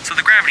 so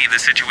the gravity of the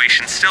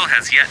situation still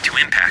has yet to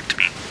impact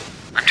me.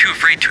 I'm too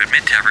afraid to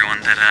admit to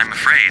everyone that I'm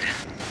afraid.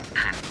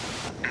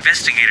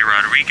 Investigator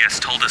Rodriguez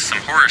told us some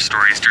horror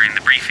stories during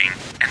the briefing,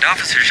 and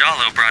Officer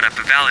Jalo brought up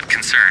a valid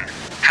concern.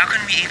 How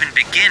can we even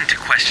begin to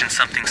question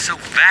something so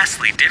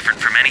vastly different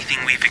from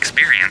anything we've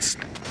experienced?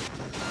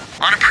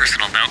 On a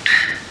personal note,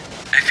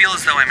 I feel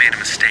as though I made a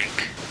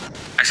mistake.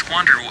 I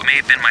squandered what may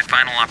have been my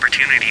final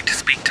opportunity to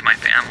speak to my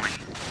family.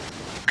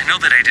 I know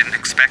that I didn't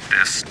expect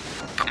this,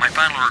 but my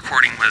final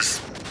recording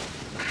was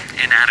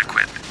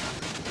inadequate.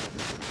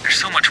 There's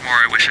so much more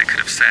I wish I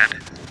could have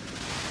said.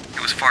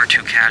 It was far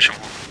too casual.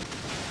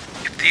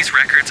 If these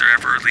records are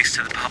ever released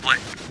to the public,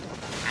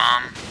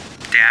 Mom,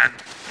 Dad,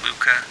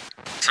 Luca,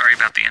 sorry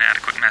about the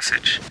inadequate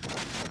message.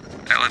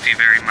 I love you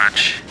very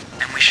much,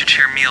 and we should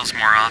share meals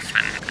more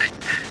often.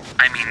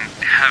 I mean,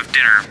 have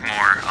dinner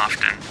more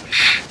often.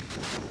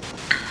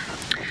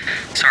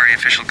 Sorry,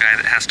 official guy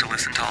that has to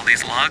listen to all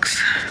these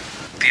logs.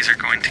 These are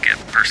going to get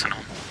personal.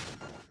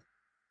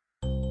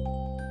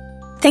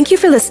 Thank you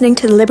for listening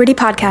to the Liberty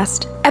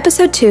Podcast.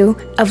 Episode 2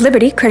 of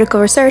Liberty Critical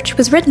Research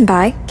was written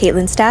by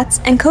Caitlin Statz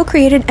and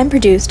co-created and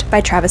produced by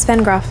Travis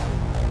Vengroff.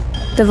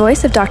 The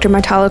voice of Dr.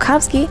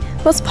 Martalokovsky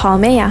was Paul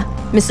Maya.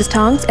 Mrs.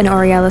 Tongs and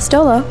Oriella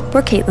Stolo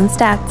were Caitlin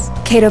Statz.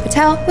 Cato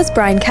Patel was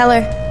Brian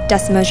Keller.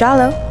 Decima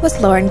Jalo was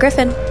Lauren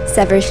Griffin.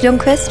 Severus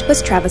Ljungqvist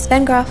was Travis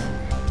Vengroff.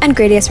 And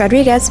Gradius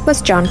Rodriguez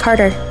was John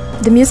Carter.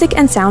 The music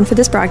and sound for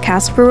this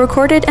broadcast were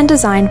recorded and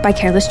designed by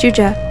Careless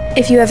Juja.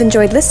 If you have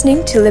enjoyed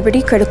listening to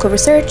Liberty Critical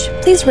Research,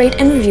 please rate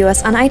and review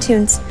us on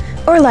iTunes,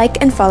 or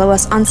like and follow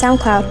us on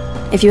SoundCloud.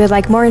 If you would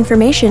like more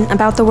information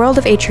about the world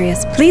of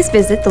Atreus, please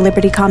visit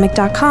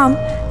thelibertycomic.com,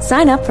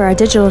 sign up for our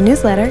digital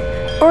newsletter,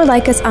 or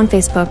like us on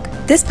Facebook.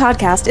 This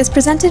podcast is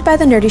presented by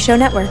the Nerdy Show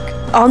Network.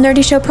 All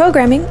Nerdy Show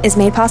programming is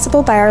made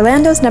possible by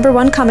Orlando's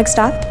 #1 comic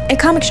stop, a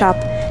comic shop,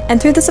 and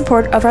through the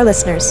support of our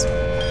listeners.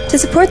 To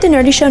support the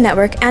Nerdy Show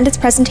Network and its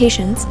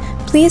presentations,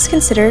 please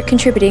consider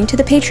contributing to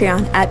the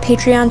Patreon at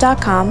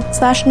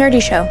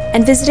patreon.com/nerdyshow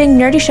and visiting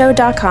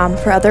nerdyshow.com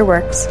for other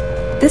works.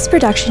 This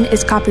production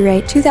is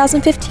copyright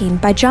 2015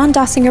 by John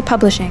Dossinger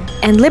Publishing,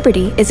 and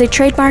Liberty is a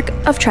trademark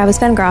of Travis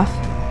Vengroff.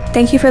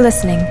 Thank you for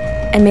listening,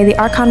 and may the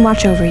Archon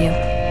watch over you.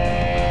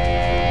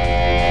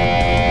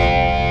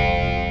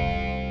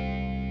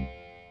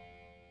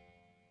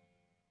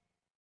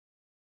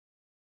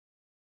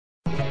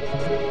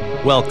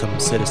 Welcome,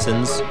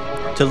 citizens,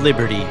 to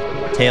Liberty,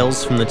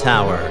 Tales from the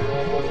Tower,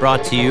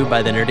 brought to you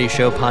by the Nerdy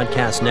Show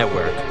Podcast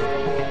Network.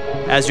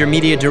 As your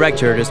media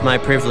director, it is my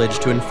privilege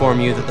to inform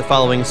you that the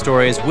following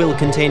stories will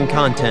contain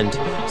content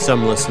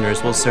some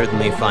listeners will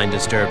certainly find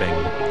disturbing.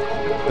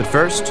 But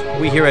first,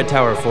 we here at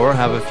Tower 4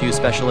 have a few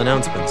special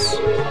announcements.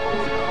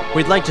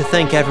 We'd like to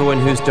thank everyone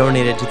who's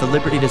donated to the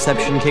Liberty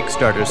Deception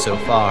Kickstarter so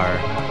far.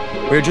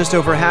 We're just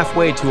over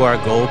halfway to our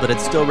goal, but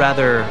it's still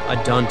rather a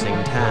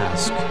daunting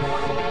task.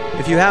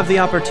 If you have the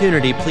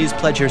opportunity, please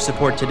pledge your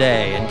support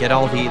today and get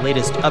all the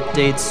latest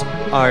updates,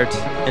 art,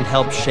 and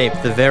help shape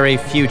the very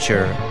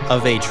future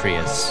of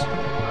Atreus.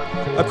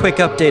 A quick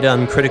update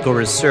on Critical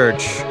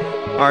Research.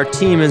 Our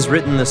team has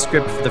written the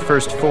script for the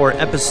first 4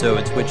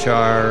 episodes, which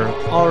are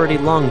already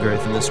longer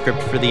than the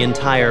script for the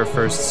entire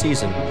first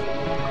season.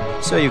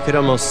 So you could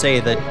almost say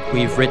that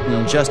we've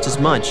written just as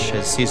much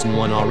as Season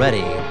 1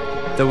 already,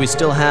 though we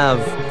still have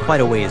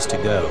quite a ways to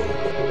go.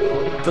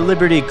 The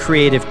Liberty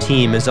creative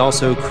team has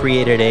also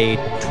created a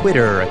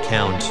Twitter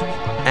account,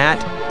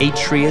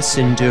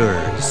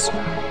 @AtreusEndures.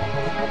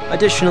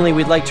 Additionally,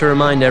 we'd like to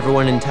remind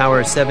everyone in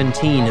Tower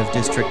 17 of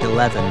District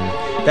 11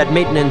 that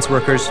maintenance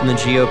workers from the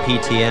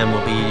GOPTM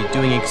will be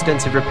doing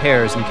extensive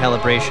repairs and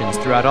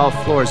calibrations throughout all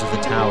floors of the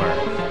tower,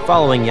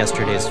 following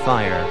yesterday's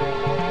fire.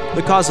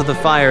 The cause of the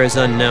fire is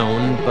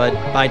unknown, but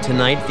by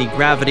tonight the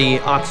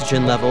gravity,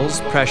 oxygen levels,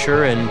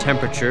 pressure, and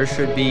temperature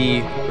should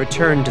be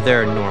returned to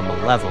their normal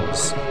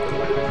levels.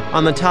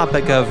 On the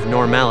topic of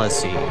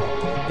normalcy,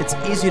 it's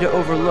easy to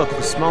overlook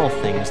the small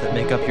things that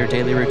make up your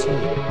daily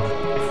routine.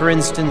 For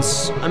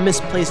instance, a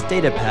misplaced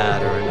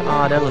datapad or an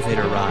odd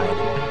elevator ride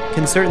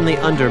can certainly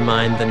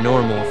undermine the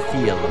normal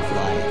feel of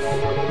life.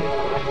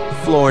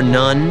 Floor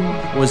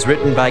None was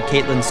written by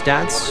Caitlin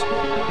Statz,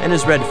 and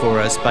is read for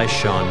us by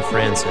Sean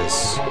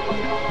Francis.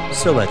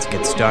 So let's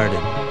get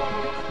started.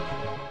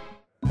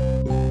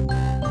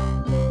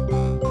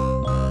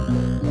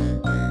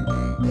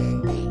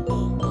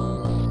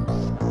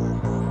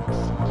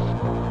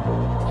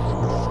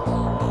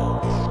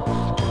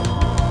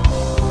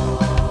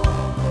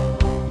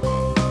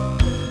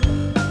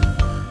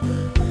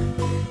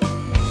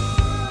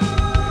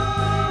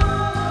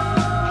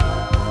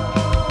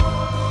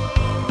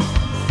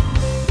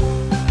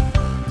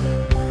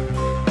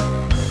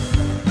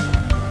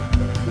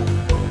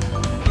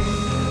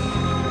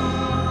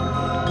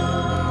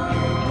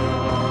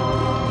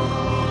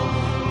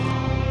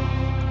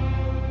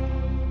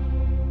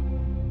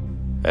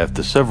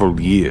 After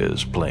several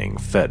years playing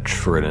fetch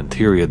for an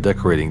interior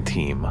decorating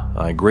team,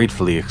 I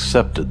gratefully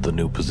accepted the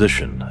new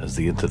position as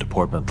the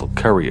interdepartmental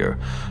courier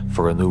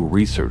for a new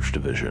research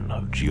division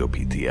of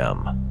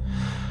GOPTM.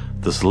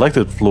 The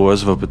selected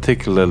floors of a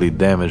particularly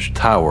damaged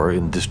tower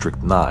in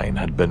District 9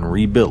 had been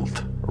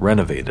rebuilt,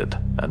 renovated,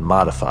 and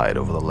modified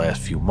over the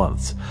last few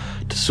months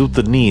to suit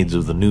the needs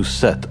of the new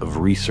set of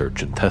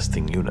research and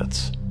testing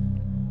units.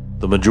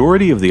 The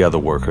majority of the other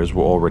workers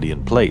were already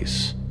in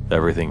place,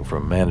 everything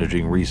from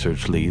managing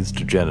research leads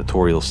to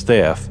janitorial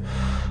staff,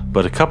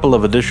 but a couple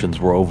of additions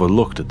were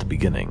overlooked at the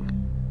beginning.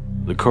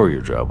 The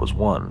courier job was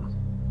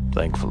one,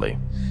 thankfully.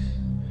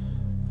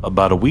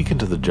 About a week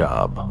into the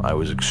job, I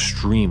was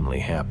extremely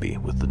happy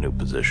with the new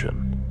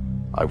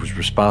position. I was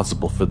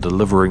responsible for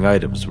delivering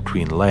items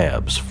between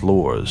labs,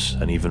 floors,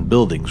 and even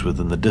buildings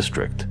within the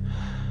district.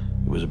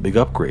 It was a big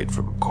upgrade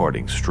from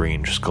carting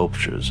strange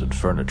sculptures and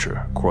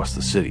furniture across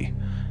the city.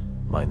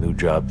 My new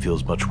job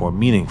feels much more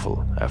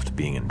meaningful after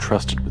being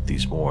entrusted with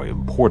these more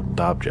important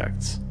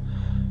objects.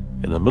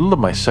 In the middle of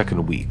my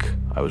second week,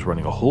 I was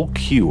running a whole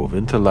queue of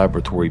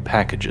interlaboratory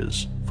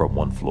packages from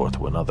one floor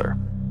to another.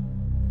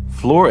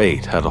 Floor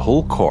 8 had a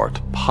whole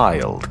cart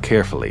piled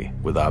carefully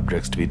with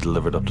objects to be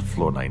delivered up to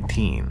floor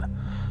 19.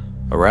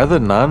 A rather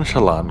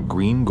nonchalant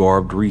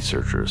green-garbed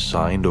researcher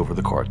signed over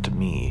the cart to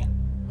me,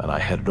 and I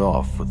headed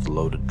off with the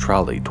loaded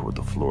trolley toward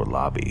the floor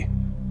lobby.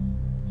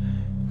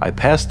 I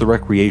passed the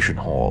recreation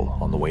hall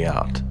on the way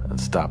out and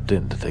stopped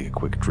in to take a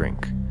quick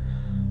drink.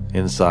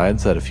 Inside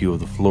sat a few of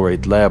the Floor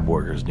 8 lab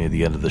workers near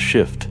the end of the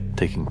shift,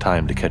 taking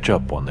time to catch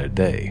up on their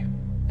day.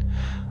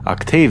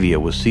 Octavia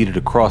was seated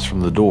across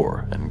from the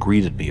door and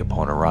greeted me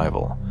upon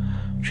arrival.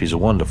 She's a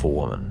wonderful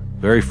woman,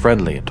 very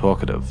friendly and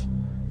talkative.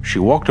 She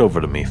walked over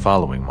to me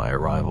following my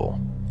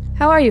arrival.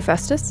 How are you,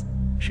 Festus?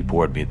 She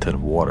poured me a tin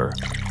of water.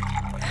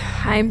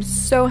 I'm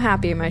so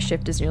happy my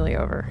shift is nearly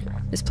over.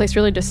 This place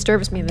really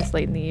disturbs me this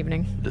late in the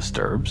evening.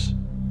 Disturbs?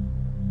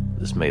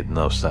 This made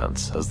no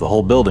sense, as the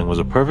whole building was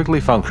a perfectly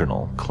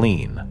functional,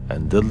 clean,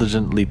 and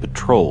diligently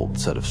patrolled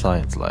set of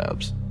science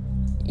labs.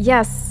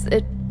 Yes,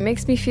 it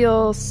makes me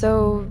feel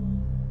so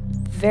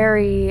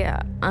very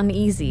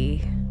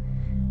uneasy.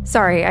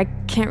 Sorry, I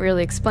can't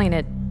really explain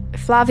it.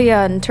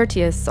 Flavia and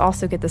Tertius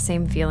also get the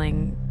same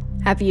feeling.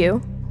 Have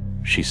you?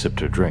 She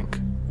sipped her drink.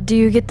 Do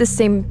you get the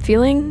same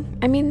feeling,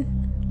 I mean?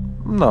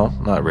 No,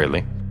 not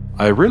really.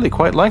 I really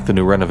quite like the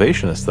new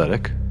renovation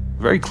aesthetic.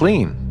 Very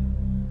clean.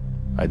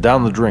 I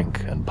downed the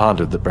drink and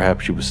pondered that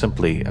perhaps she was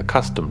simply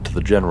accustomed to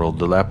the general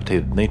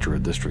dilapidated nature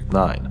of District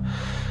 9.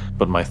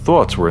 But my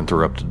thoughts were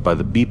interrupted by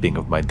the beeping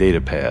of my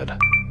datapad.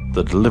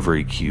 The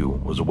delivery queue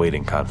was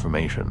awaiting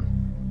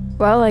confirmation.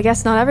 Well, I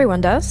guess not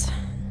everyone does.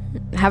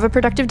 Have a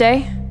productive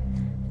day.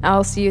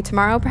 I'll see you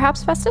tomorrow,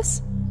 perhaps,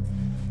 Festus?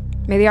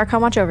 May the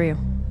Archon watch over you.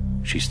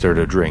 She stirred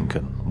her drink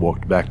and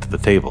walked back to the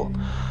table.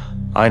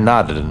 I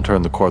nodded and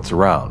turned the carts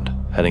around,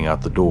 heading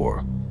out the door.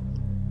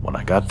 When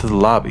I got to the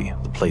lobby,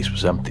 the place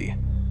was empty,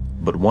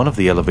 but one of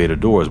the elevator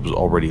doors was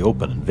already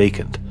open and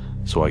vacant,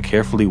 so I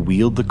carefully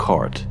wheeled the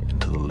cart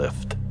into the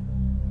lift.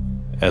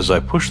 As I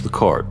pushed the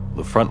cart,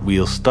 the front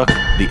wheel stuck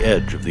the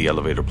edge of the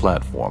elevator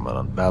platform and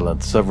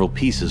unbalanced several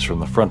pieces from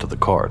the front of the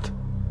cart.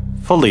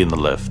 Fully in the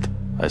lift,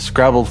 I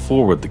scrabbled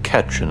forward to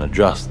catch and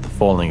adjust the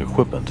falling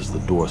equipment as the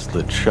door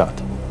slid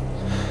shut.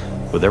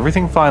 With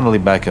everything finally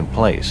back in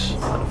place,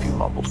 and a few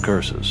mumbled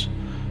curses,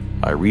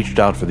 I reached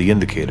out for the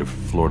indicator for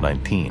floor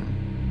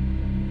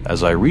 19.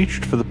 As I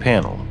reached for the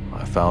panel,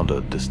 I found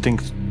a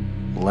distinct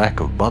lack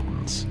of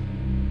buttons,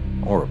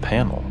 or a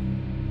panel.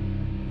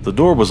 The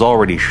door was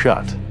already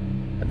shut,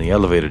 and the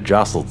elevator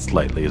jostled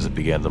slightly as it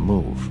began to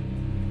move.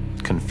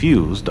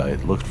 Confused, I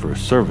looked for a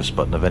service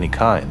button of any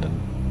kind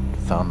and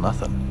found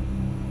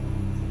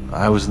nothing.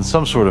 I was in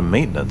some sort of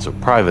maintenance or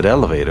private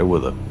elevator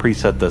with a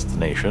preset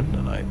destination,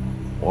 and I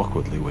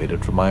awkwardly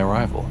waited for my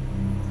arrival.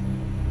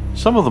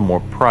 Some of the more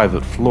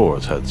private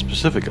floors had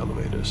specific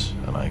elevators,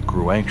 and I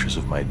grew anxious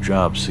of my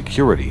job's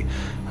security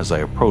as I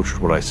approached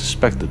what I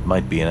suspected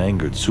might be an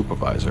angered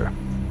supervisor.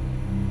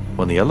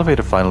 When the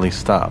elevator finally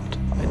stopped,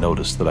 I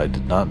noticed that I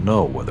did not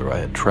know whether I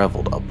had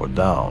traveled up or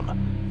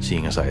down,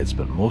 seeing as I had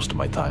spent most of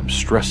my time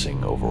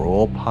stressing over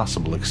all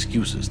possible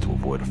excuses to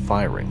avoid a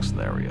firing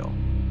scenario.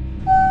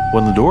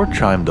 When the door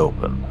chimed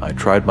open, I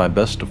tried my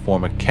best to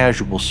form a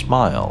casual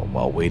smile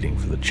while waiting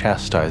for the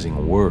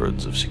chastising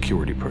words of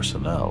security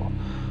personnel,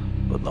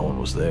 but no one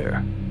was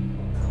there.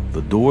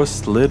 The door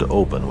slid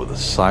open with a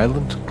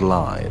silent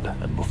glide,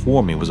 and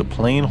before me was a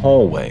plain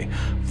hallway,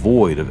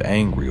 void of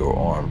angry or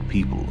armed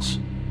peoples.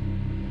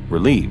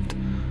 Relieved,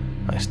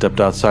 I stepped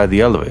outside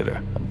the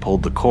elevator and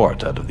pulled the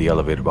cart out of the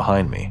elevator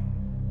behind me.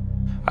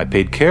 I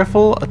paid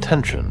careful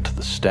attention to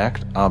the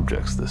stacked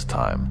objects this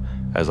time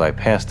as I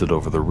passed it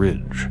over the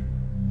ridge.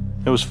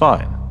 It was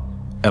fine,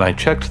 and I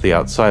checked the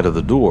outside of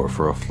the door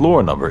for a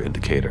floor number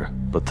indicator,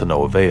 but to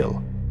no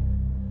avail.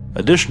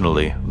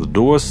 Additionally, the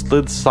door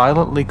slid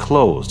silently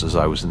closed as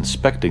I was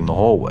inspecting the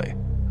hallway,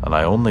 and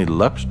I only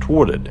leapt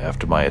toward it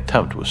after my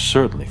attempt was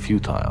certainly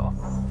futile.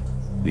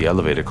 The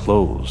elevator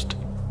closed,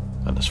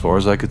 and as far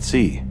as I could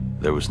see,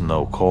 there was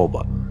no call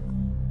button.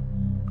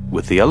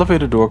 With the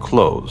elevator door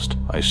closed,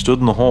 I stood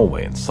in the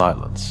hallway in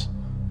silence.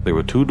 There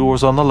were 2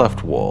 doors on the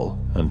left wall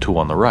and 2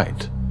 on the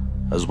right,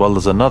 as well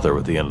as another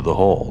at the end of the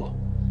hall.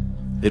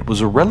 It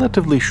was a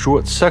relatively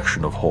short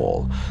section of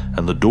hall,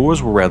 and the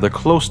doors were rather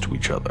close to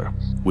each other,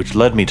 which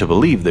led me to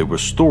believe they were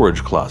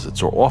storage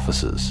closets or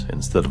offices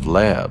instead of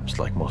labs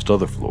like most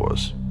other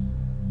floors.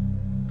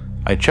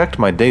 I checked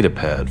my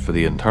datapad for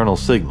the internal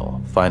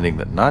signal, finding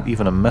that not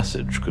even a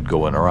message could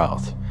go in or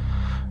out.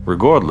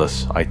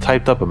 Regardless, I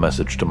typed up a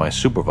message to my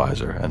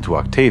supervisor and to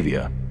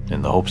Octavia,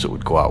 in the hopes it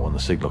would go out when the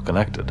signal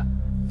connected.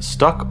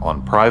 Stuck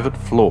on private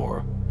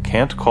floor,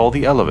 can't call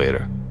the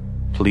elevator,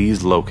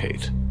 please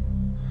locate.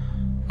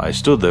 I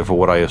stood there for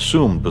what I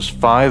assumed was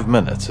 5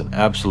 minutes in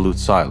absolute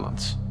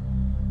silence.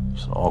 It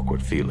was an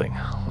awkward feeling,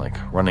 like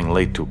running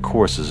late to a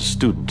course as a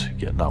student,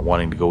 yet not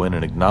wanting to go in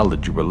and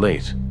acknowledge you were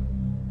late.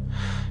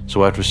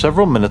 So after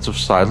several minutes of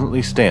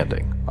silently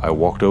standing, I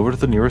walked over to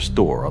the nearest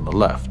door on the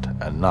left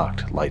and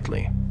knocked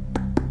lightly.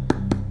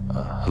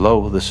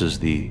 Hello, this is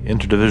the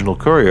Interdivisional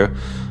Courier.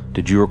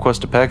 Did you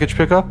request a package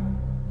pickup?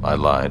 I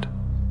lied.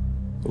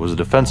 It was a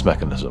defense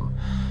mechanism.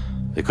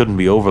 They couldn't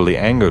be overly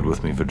angered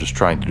with me for just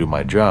trying to do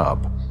my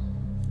job.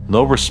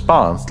 No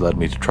response led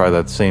me to try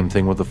that same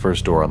thing with the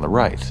first door on the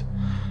right.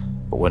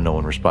 But when no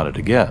one responded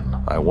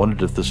again, I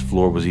wondered if this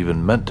floor was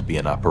even meant to be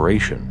in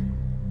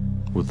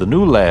operation. With the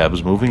new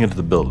labs moving into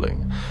the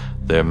building,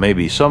 there may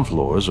be some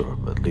floors, or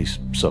at least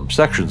some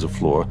sections of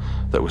floor,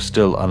 that were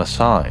still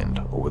unassigned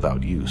or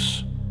without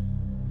use.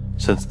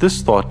 Since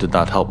this thought did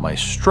not help my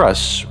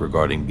stress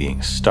regarding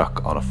being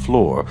stuck on a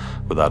floor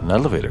without an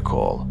elevator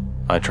call,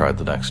 I tried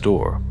the next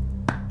door.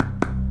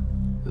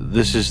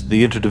 This is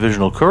the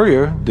Interdivisional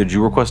Courier. Did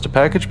you request a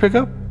package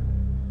pickup?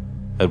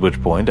 At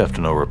which point,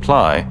 after no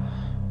reply,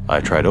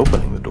 I tried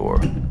opening the door.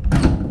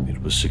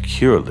 It was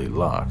securely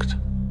locked.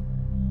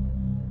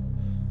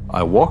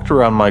 I walked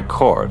around my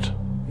cart,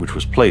 which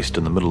was placed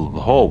in the middle of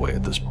the hallway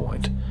at this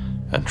point,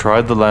 and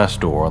tried the last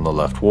door on the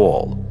left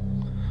wall.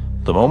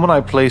 The moment I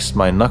placed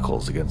my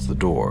knuckles against the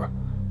door,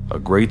 a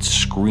great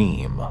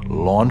scream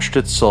launched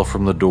itself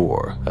from the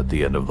door at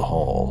the end of the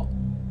hall.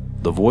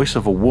 The voice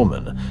of a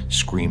woman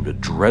screamed a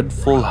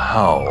dreadful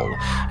howl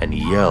and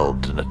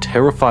yelled in a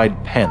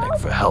terrified panic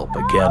for help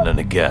again and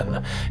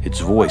again, its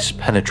voice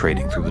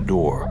penetrating through the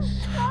door.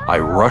 I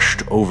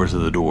rushed over to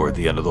the door at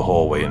the end of the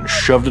hallway and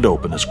shoved it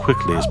open as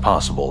quickly as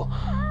possible.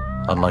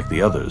 Unlike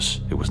the others,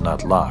 it was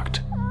not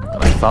locked,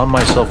 and I found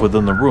myself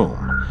within the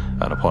room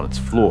and upon its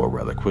floor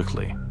rather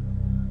quickly.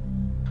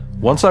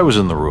 Once I was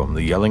in the room,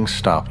 the yelling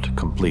stopped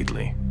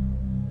completely.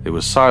 It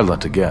was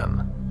silent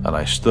again, and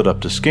I stood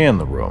up to scan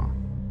the room.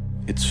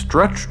 It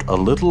stretched a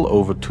little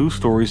over 2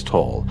 stories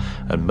tall,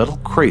 and metal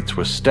crates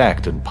were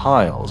stacked in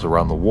piles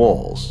around the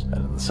walls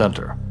and in the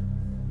center.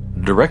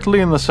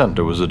 Directly in the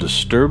center was a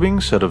disturbing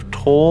set of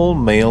tall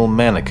male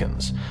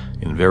mannequins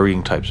in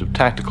varying types of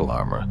tactical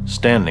armor,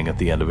 standing at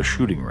the end of a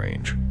shooting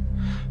range.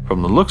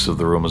 From the looks of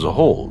the room as a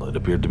whole, it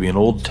appeared to be an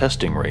old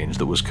testing range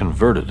that was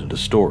converted into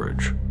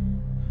storage.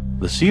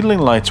 The ceiling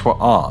lights were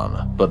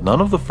on, but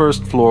none of the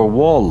first floor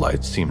wall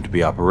lights seemed to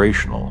be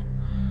operational.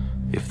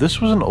 If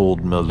this was an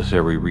old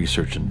military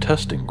research and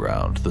testing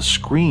ground, the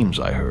screams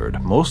I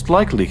heard most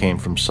likely came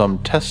from some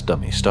test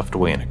dummy stuffed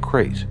away in a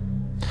crate.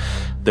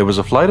 There was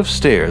a flight of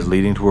stairs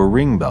leading to a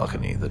ring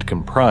balcony that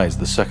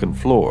comprised the second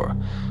floor,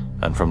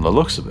 and from the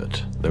looks of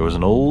it, there was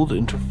an old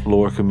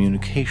interfloor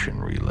communication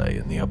relay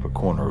in the upper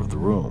corner of the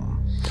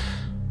room.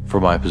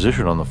 From my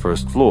position on the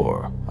first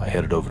floor, I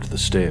headed over to the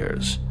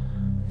stairs.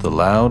 The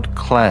loud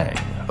clang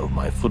of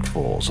my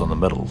footfalls on the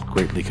metal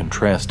greatly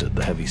contrasted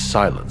the heavy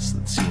silence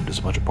that seemed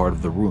as much a part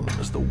of the room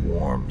as the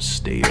warm,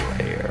 stale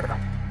air.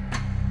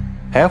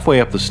 Halfway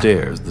up the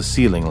stairs, the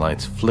ceiling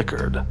lights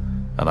flickered,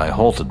 and I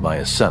halted my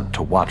ascent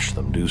to watch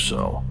them do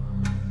so.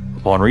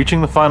 Upon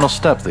reaching the final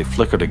step, they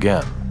flickered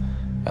again,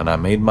 and I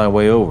made my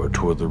way over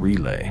toward the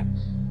relay.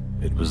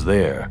 It was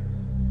there,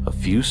 a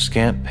few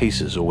scant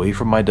paces away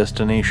from my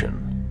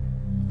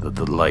destination, that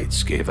the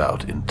lights gave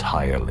out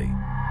entirely.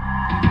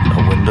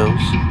 No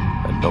windows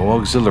and no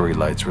auxiliary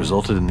lights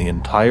resulted in the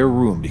entire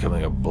room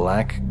becoming a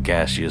black,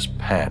 gaseous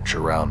patch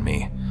around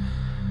me.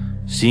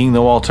 Seeing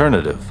no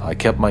alternative, I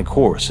kept my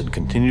course and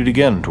continued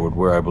again toward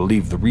where I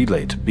believed the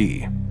relay to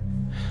be,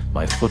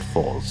 my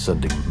footfalls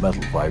sending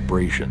metal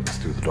vibrations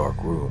through the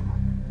dark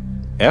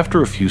room.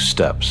 After a few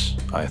steps,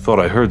 I thought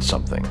I heard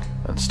something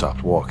and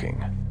stopped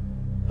walking.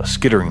 A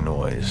skittering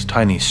noise,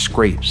 tiny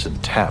scrapes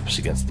and taps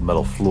against the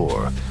metal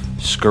floor,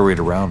 scurried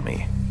around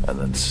me and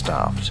then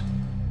stopped.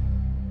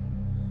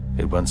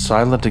 It went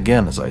silent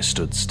again as I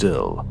stood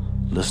still,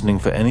 listening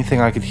for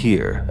anything I could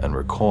hear and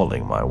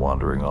recalling my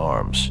wandering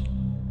arms.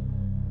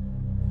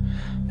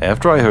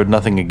 After I heard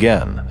nothing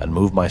again and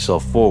moved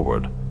myself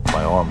forward,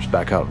 my arms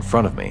back out in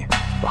front of me,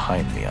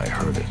 behind me I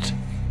heard it.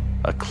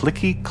 A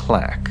clicky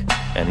clack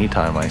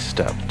anytime I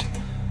stepped,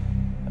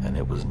 and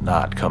it was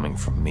not coming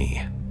from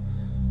me.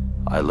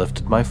 I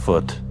lifted my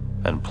foot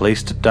and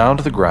placed it down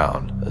to the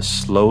ground as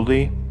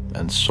slowly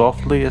and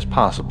softly as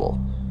possible,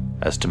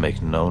 as to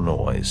make no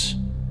noise.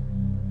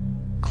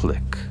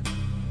 Click.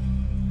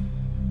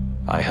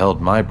 I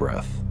held my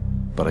breath,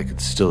 but I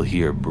could still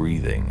hear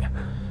breathing.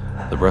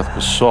 The breath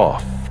was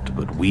soft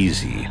but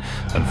wheezy,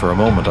 and for a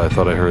moment I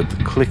thought I heard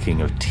the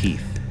clicking of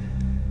teeth.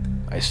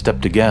 I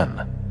stepped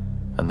again,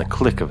 and the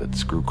click of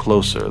it grew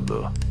closer,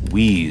 the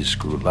wheeze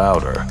grew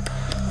louder.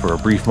 For a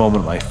brief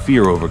moment my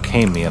fear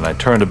overcame me, and I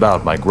turned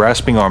about, my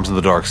grasping arms in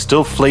the dark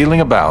still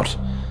flailing about,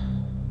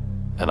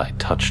 and I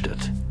touched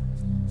it.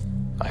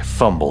 I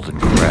fumbled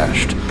and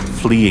crashed,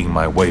 fleeing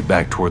my way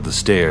back toward the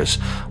stairs.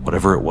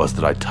 Whatever it was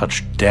that I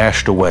touched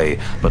dashed away,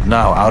 but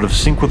now, out of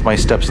sync with my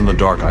steps in the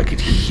dark, I could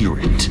hear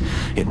it.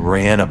 It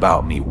ran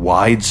about me,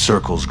 wide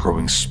circles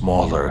growing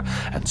smaller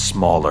and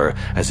smaller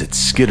as it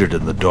skittered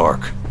in the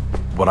dark.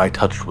 What I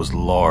touched was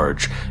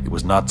large. It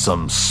was not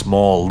some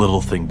small little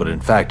thing, but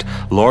in fact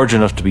large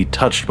enough to be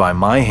touched by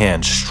my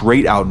hand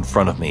straight out in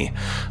front of me.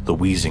 The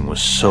wheezing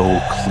was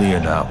so clear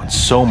now and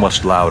so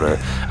much louder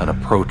and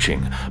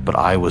approaching, but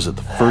I was at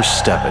the first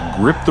step and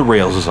gripped the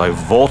rails as I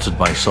vaulted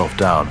myself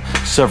down,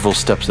 several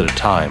steps at a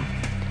time.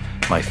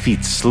 My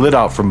feet slid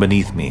out from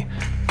beneath me,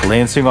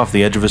 glancing off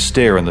the edge of a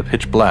stair in the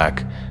pitch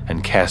black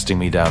and casting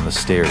me down the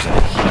stairs in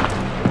a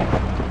heap.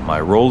 My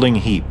rolling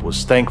heap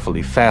was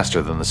thankfully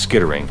faster than the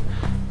skittering,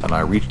 and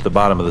I reached the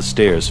bottom of the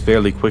stairs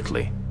fairly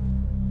quickly.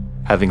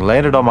 Having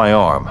landed on my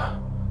arm,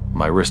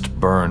 my wrist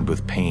burned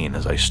with pain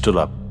as I stood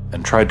up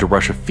and tried to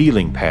rush a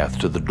feeling path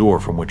to the door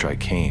from which I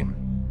came.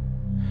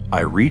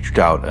 I reached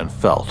out and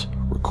felt,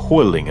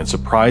 recoiling in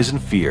surprise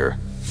and fear,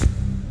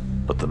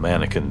 but the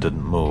mannequin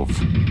didn't move.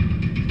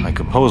 I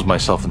composed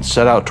myself and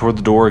set out toward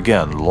the door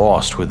again,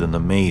 lost within the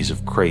maze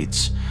of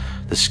crates.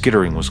 The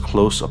skittering was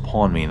close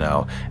upon me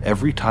now.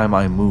 Every time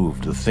I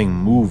moved, the thing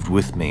moved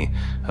with me,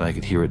 and I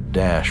could hear it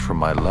dash from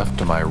my left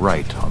to my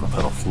right on the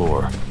metal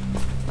floor.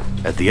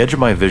 At the edge of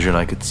my vision,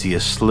 I could see a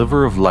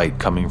sliver of light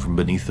coming from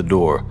beneath the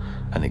door,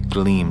 and it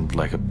gleamed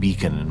like a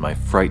beacon in my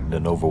frightened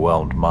and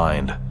overwhelmed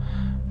mind.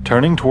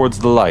 Turning towards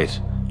the light,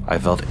 I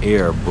felt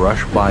air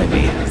brush by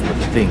me as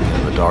the thing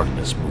in the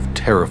darkness moved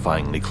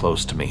terrifyingly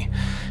close to me.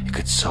 It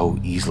could so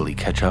easily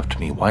catch up to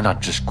me. Why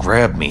not just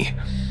grab me?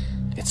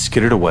 It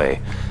skittered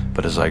away,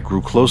 but as I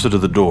grew closer to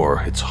the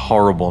door, its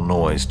horrible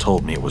noise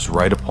told me it was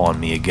right upon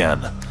me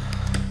again.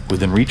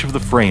 Within reach of the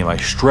frame, I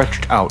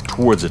stretched out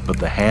towards it, but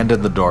the hand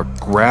in the dark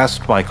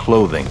grasped my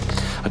clothing,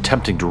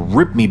 attempting to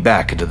rip me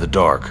back into the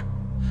dark.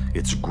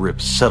 Its grip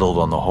settled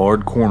on the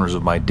hard corners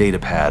of my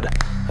datapad,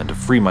 and to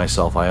free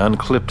myself I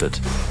unclipped it,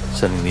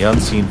 sending the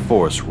unseen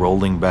force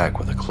rolling back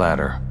with a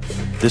clatter.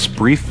 This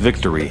brief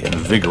victory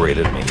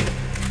invigorated me,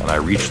 and I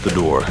reached the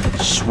door,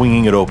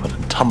 swinging it open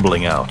and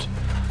tumbling out.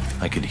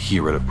 I could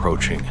hear it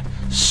approaching,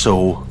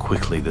 so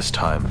quickly this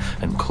time,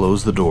 and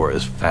closed the door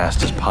as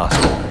fast as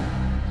possible.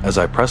 As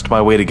I pressed my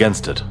weight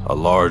against it, a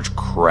large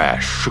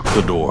crash shook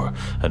the door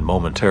and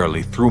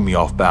momentarily threw me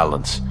off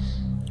balance.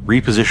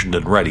 Repositioned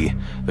and ready,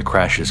 the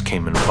crashes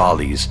came in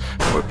volleys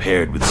and were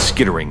paired with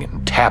skittering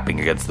and tapping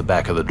against the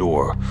back of the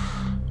door.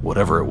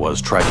 Whatever it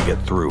was tried to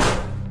get through.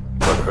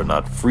 Whether or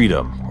not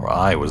freedom or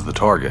I was the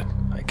target,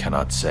 I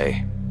cannot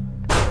say.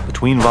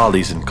 Between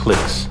volleys and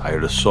clicks, I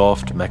heard a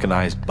soft,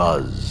 mechanized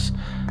buzz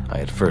I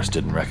at first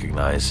didn't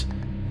recognize.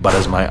 But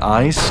as my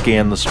eyes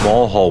scanned the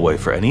small hallway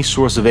for any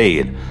source of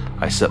aid,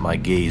 I set my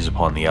gaze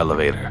upon the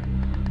elevator.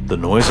 The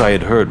noise I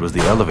had heard was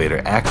the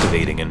elevator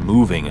activating and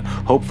moving,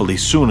 hopefully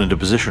soon into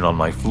position on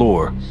my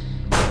floor.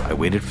 I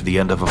waited for the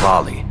end of a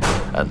volley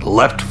and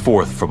leapt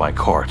forth for my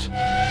cart,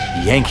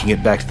 yanking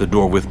it back to the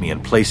door with me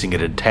and placing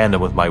it in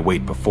tandem with my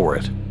weight before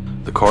it.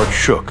 The cart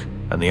shook,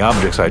 and the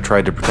objects I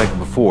tried to protect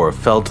before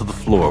fell to the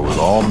floor with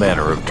all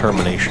manner of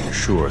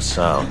termination-sure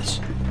sounds.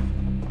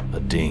 A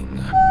ding.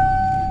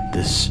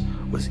 This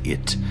was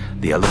it.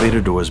 The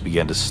elevator doors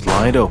began to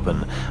slide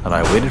open, and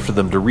I waited for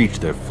them to reach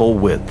their full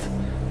width.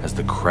 As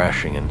the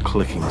crashing and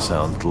clicking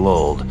sounds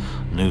lulled,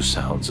 new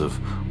sounds of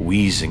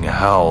wheezing,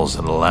 howls,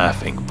 and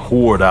laughing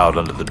poured out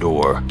under the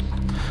door.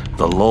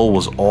 The lull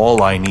was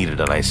all I needed,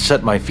 and I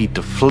set my feet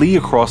to flee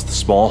across the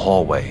small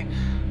hallway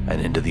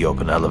and into the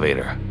open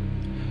elevator.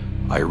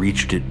 I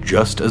reached it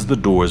just as the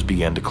doors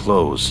began to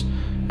close,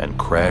 and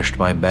crashed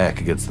my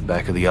back against the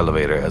back of the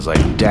elevator as I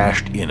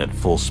dashed in at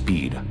full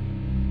speed.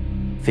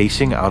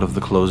 Facing out of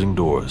the closing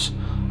doors,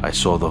 I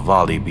saw the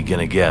volley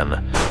begin again,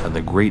 and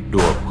the great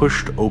door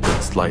pushed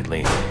open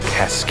slightly,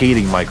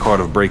 cascading my cart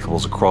of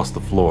breakables across the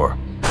floor.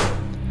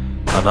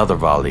 Another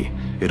volley.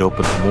 It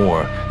opened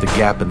more. The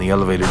gap in the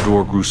elevator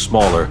door grew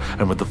smaller,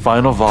 and with the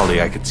final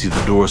volley, I could see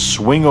the door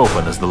swing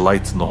open as the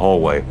lights in the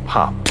hallway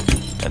popped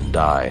and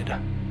died.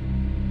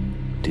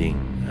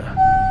 Ding.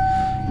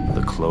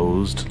 The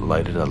closed,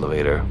 lighted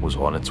elevator was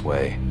on its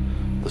way.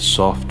 The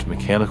soft,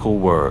 mechanical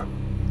whir,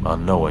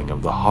 unknowing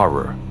of the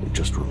horror it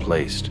just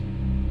replaced.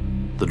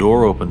 The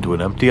door opened to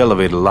an empty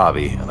elevator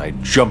lobby, and I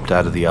jumped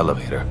out of the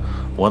elevator,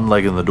 one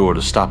leg in the door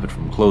to stop it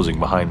from closing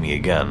behind me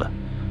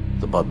again.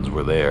 The buttons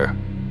were there,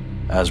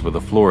 as were the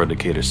floor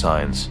indicator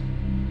signs.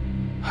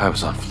 I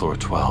was on floor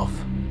 12.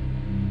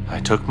 I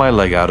took my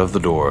leg out of the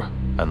door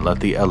and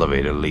let the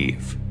elevator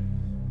leave.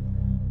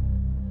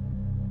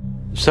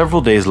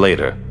 Several days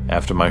later,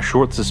 after my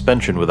short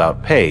suspension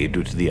without pay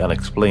due to the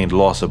unexplained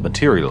loss of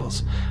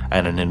materials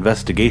and an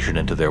investigation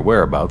into their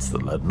whereabouts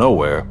that led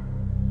nowhere,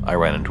 I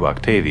ran into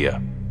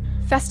Octavia.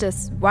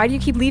 Festus, why do you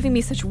keep leaving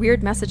me such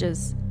weird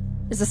messages?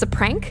 Is this a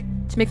prank?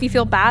 To make me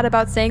feel bad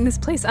about saying this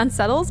place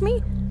unsettles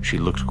me? She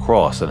looked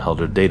cross and held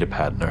her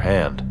datapad in her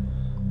hand.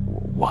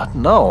 What?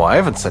 No, I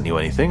haven't sent you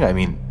anything. I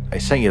mean, I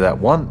sent you that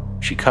one.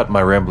 She cut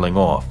my rambling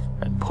off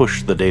and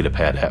pushed the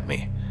datapad at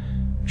me.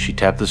 She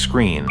tapped the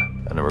screen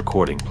and a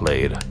recording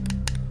played.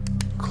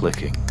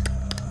 Clicking,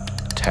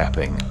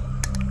 tapping,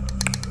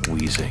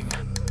 wheezing.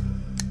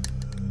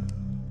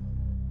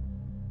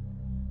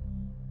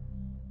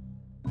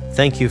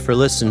 Thank you for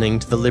listening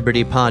to the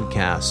Liberty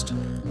Podcast.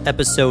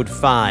 Episode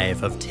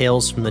 5 of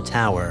Tales from the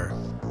Tower,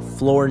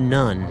 Floor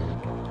None,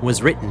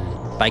 was written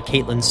by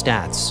Caitlin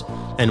Statz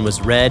and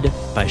was read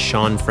by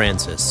Sean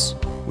Francis,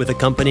 with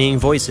accompanying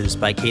voices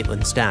by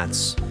Caitlin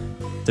Statz.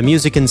 The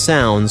music and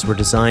sounds were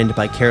designed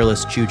by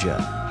Careless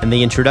Juja, and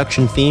the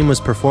introduction theme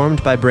was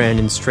performed by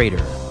Brandon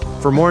Strader.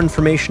 For more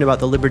information about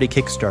the Liberty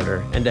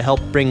Kickstarter and to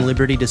help bring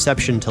Liberty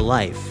Deception to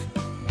life,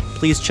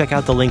 please check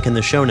out the link in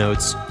the show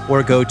notes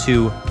or go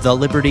to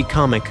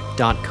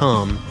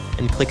thelibertycomic.com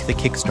and click the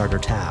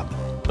Kickstarter tab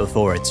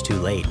before it's too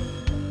late.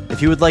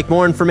 If you would like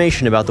more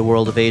information about the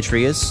world of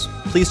Atreus,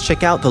 please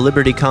check out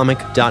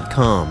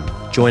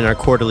thelibertycomic.com, join our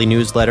quarterly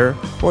newsletter,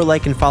 or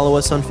like and follow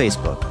us on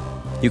Facebook.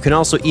 You can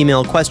also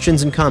email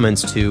questions and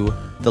comments to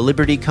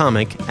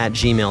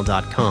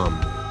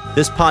thelibertycomic@gmail.com.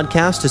 This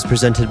podcast is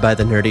presented by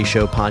the Nerdy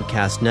Show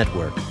Podcast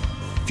Network.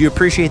 If you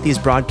appreciate these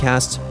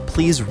broadcasts,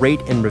 please rate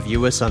and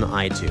review us on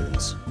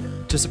iTunes.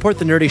 To support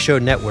the Nerdy Show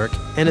Network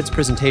and its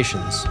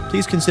presentations,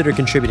 please consider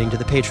contributing to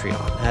the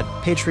Patreon at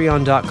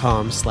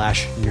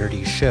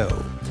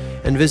patreon.com/nerdyshow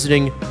and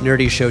visiting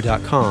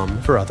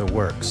nerdyshow.com for other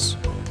works.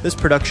 This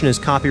production is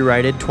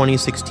copyrighted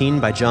 2016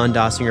 by John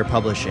Dossinger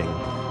Publishing,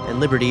 and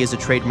Liberty is a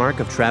trademark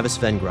of Travis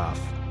Vengroff.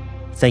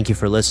 Thank you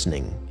for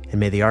listening, and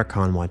may the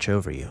Archon watch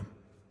over you.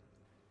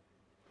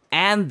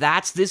 And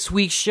that's this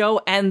week's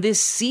show and this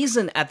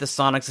season at the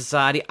Sonic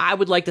Society. I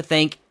would like to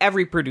thank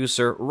every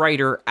producer,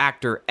 writer,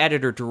 actor,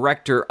 editor,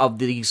 director of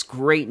these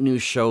great new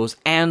shows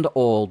and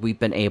all we've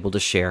been able to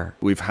share.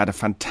 We've had a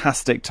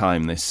fantastic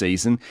time this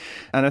season,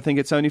 and I think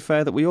it's only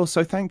fair that we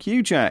also thank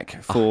you,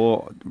 Jack,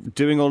 for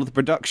doing all of the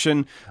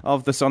production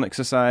of the Sonic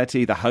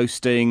Society, the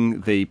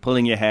hosting, the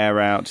pulling your hair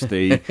out,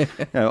 the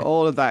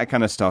all of that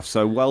kind of stuff.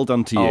 So well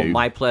done to you. Oh,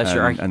 my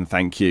pleasure. And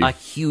thank you. A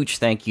huge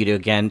thank you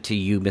again to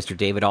you, Mr.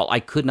 David Alt. I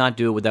could not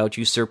do it without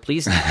you, sir.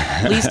 Please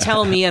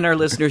tell me and our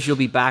listeners you'll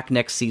be back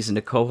next season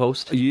to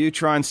co-host. You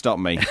try and stop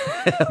me.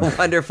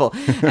 Wonderful.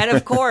 And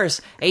of course,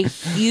 a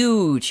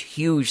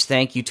huge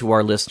thank you to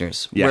our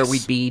listeners, where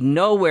we'd be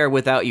nowhere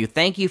without you.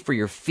 Thank you for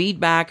your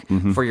feedback,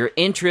 for your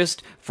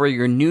interest, for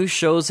your new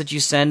shows that you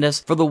send us,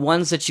 for the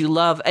ones that you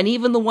love, and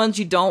even the ones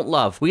you don't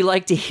love. We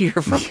like to hear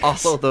from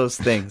all of those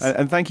things.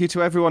 And thank you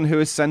to everyone who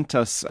has sent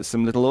us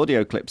some little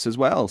audio clips as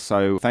well.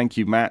 So thank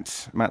you,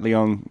 Matt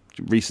Leong,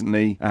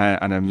 recently,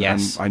 and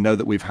I know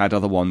that we've had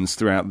other ones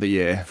throughout the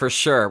year. For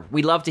sure.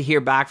 We love to hear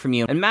back from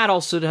you. And Matt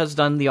also has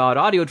done the odd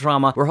audio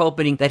drama. We're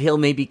hoping that he'll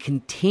maybe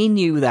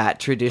continue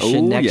that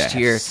tradition next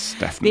year.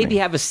 Definitely. Maybe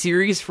have a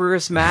series for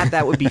us, Matt.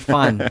 That would be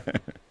fun.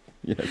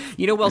 Yes.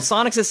 You know, well,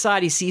 Sonic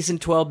Society Season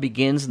 12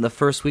 begins in the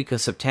first week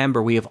of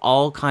September. We have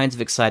all kinds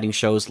of exciting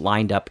shows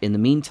lined up in the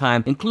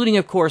meantime, including,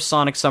 of course,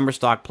 Sonic Summer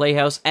Stock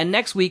Playhouse, and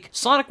next week,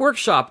 Sonic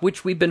Workshop,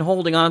 which we've been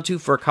holding on to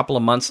for a couple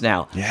of months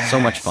now. Yes.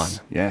 So much fun.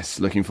 Yes,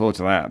 looking forward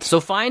to that.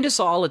 So find us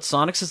all at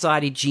Sonic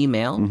Society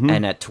Gmail,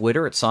 and at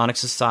Twitter at Sonic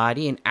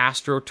Society, and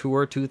Astro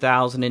Tour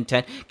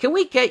 2010. Can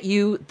we get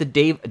you the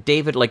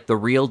David, like the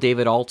real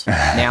David Alt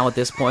now at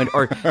this point?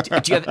 Or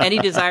do you have any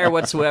desire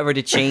whatsoever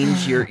to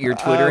change your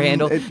Twitter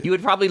handle? You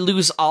would probably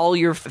lose all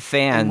your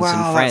fans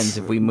and friends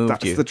if we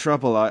moved you. That's the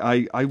trouble.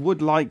 I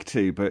would like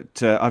to,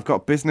 but I've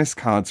got business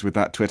cards with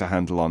that Twitter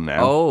handle on now.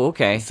 Oh,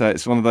 okay. So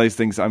it's one of those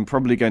things I'm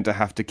probably going to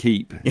have to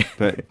keep.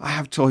 But I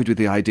have toyed with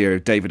the idea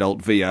of David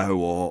Alt VO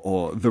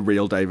or the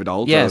real David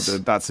Alt. Yes.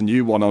 That's a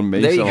new one on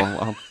me,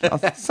 so I'll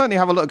certainly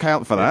have a look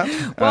out for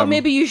that. Well,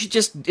 maybe you should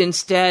just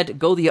instead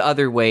go the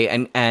other way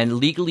and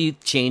legally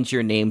change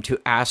your name to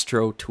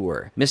Astro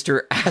Tour.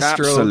 Mr.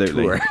 Astro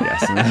Absolutely. Tour.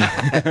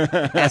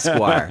 Yes.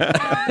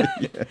 Esquire.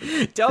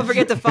 Don't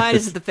forget to find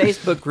us at the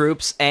Facebook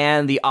groups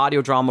and the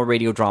audio drama,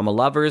 radio drama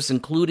lovers,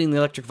 including the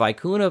Electric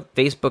Vicuna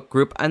Facebook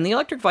group and the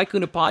Electric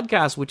Vicuna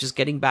podcast, which is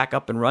getting back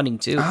up and running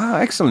too.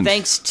 Excellent.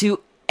 Thanks to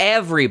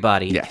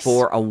everybody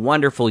for a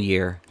wonderful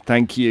year.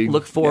 Thank you.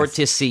 Look forward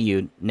to see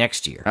you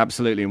next year.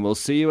 Absolutely, and we'll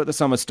see you at the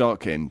summer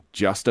stock in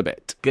just a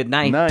bit. Good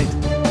night. Night.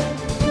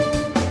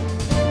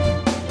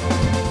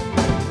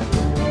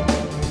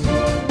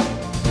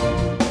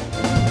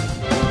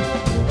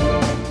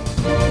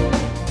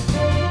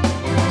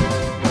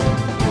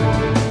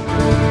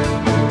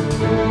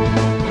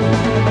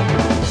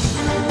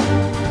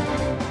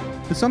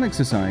 The Sonic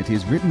Society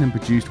is written and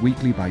produced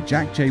weekly by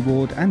Jack J.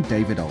 Ward and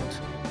David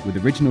Alt,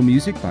 with original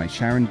music by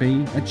Sharon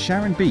B. at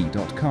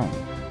sharonb.com.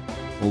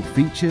 All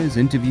features,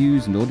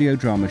 interviews, and audio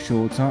drama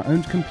shorts are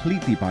owned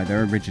completely by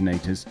their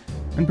originators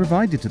and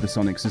provided to the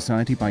Sonic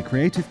Society by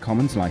Creative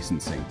Commons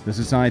licensing. The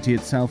Society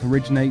itself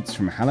originates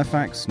from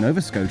Halifax,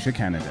 Nova Scotia,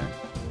 Canada.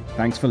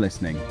 Thanks for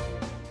listening.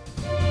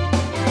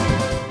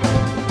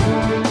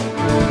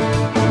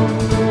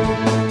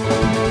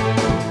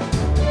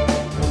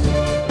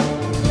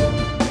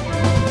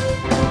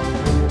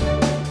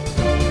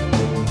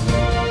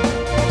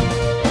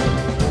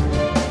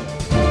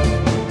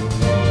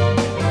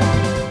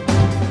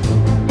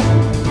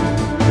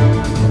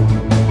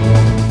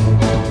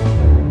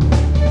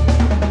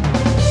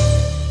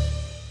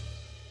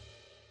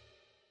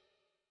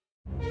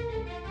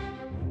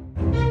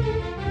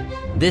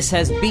 This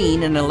has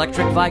been an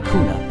Electric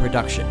Vicuna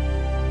production.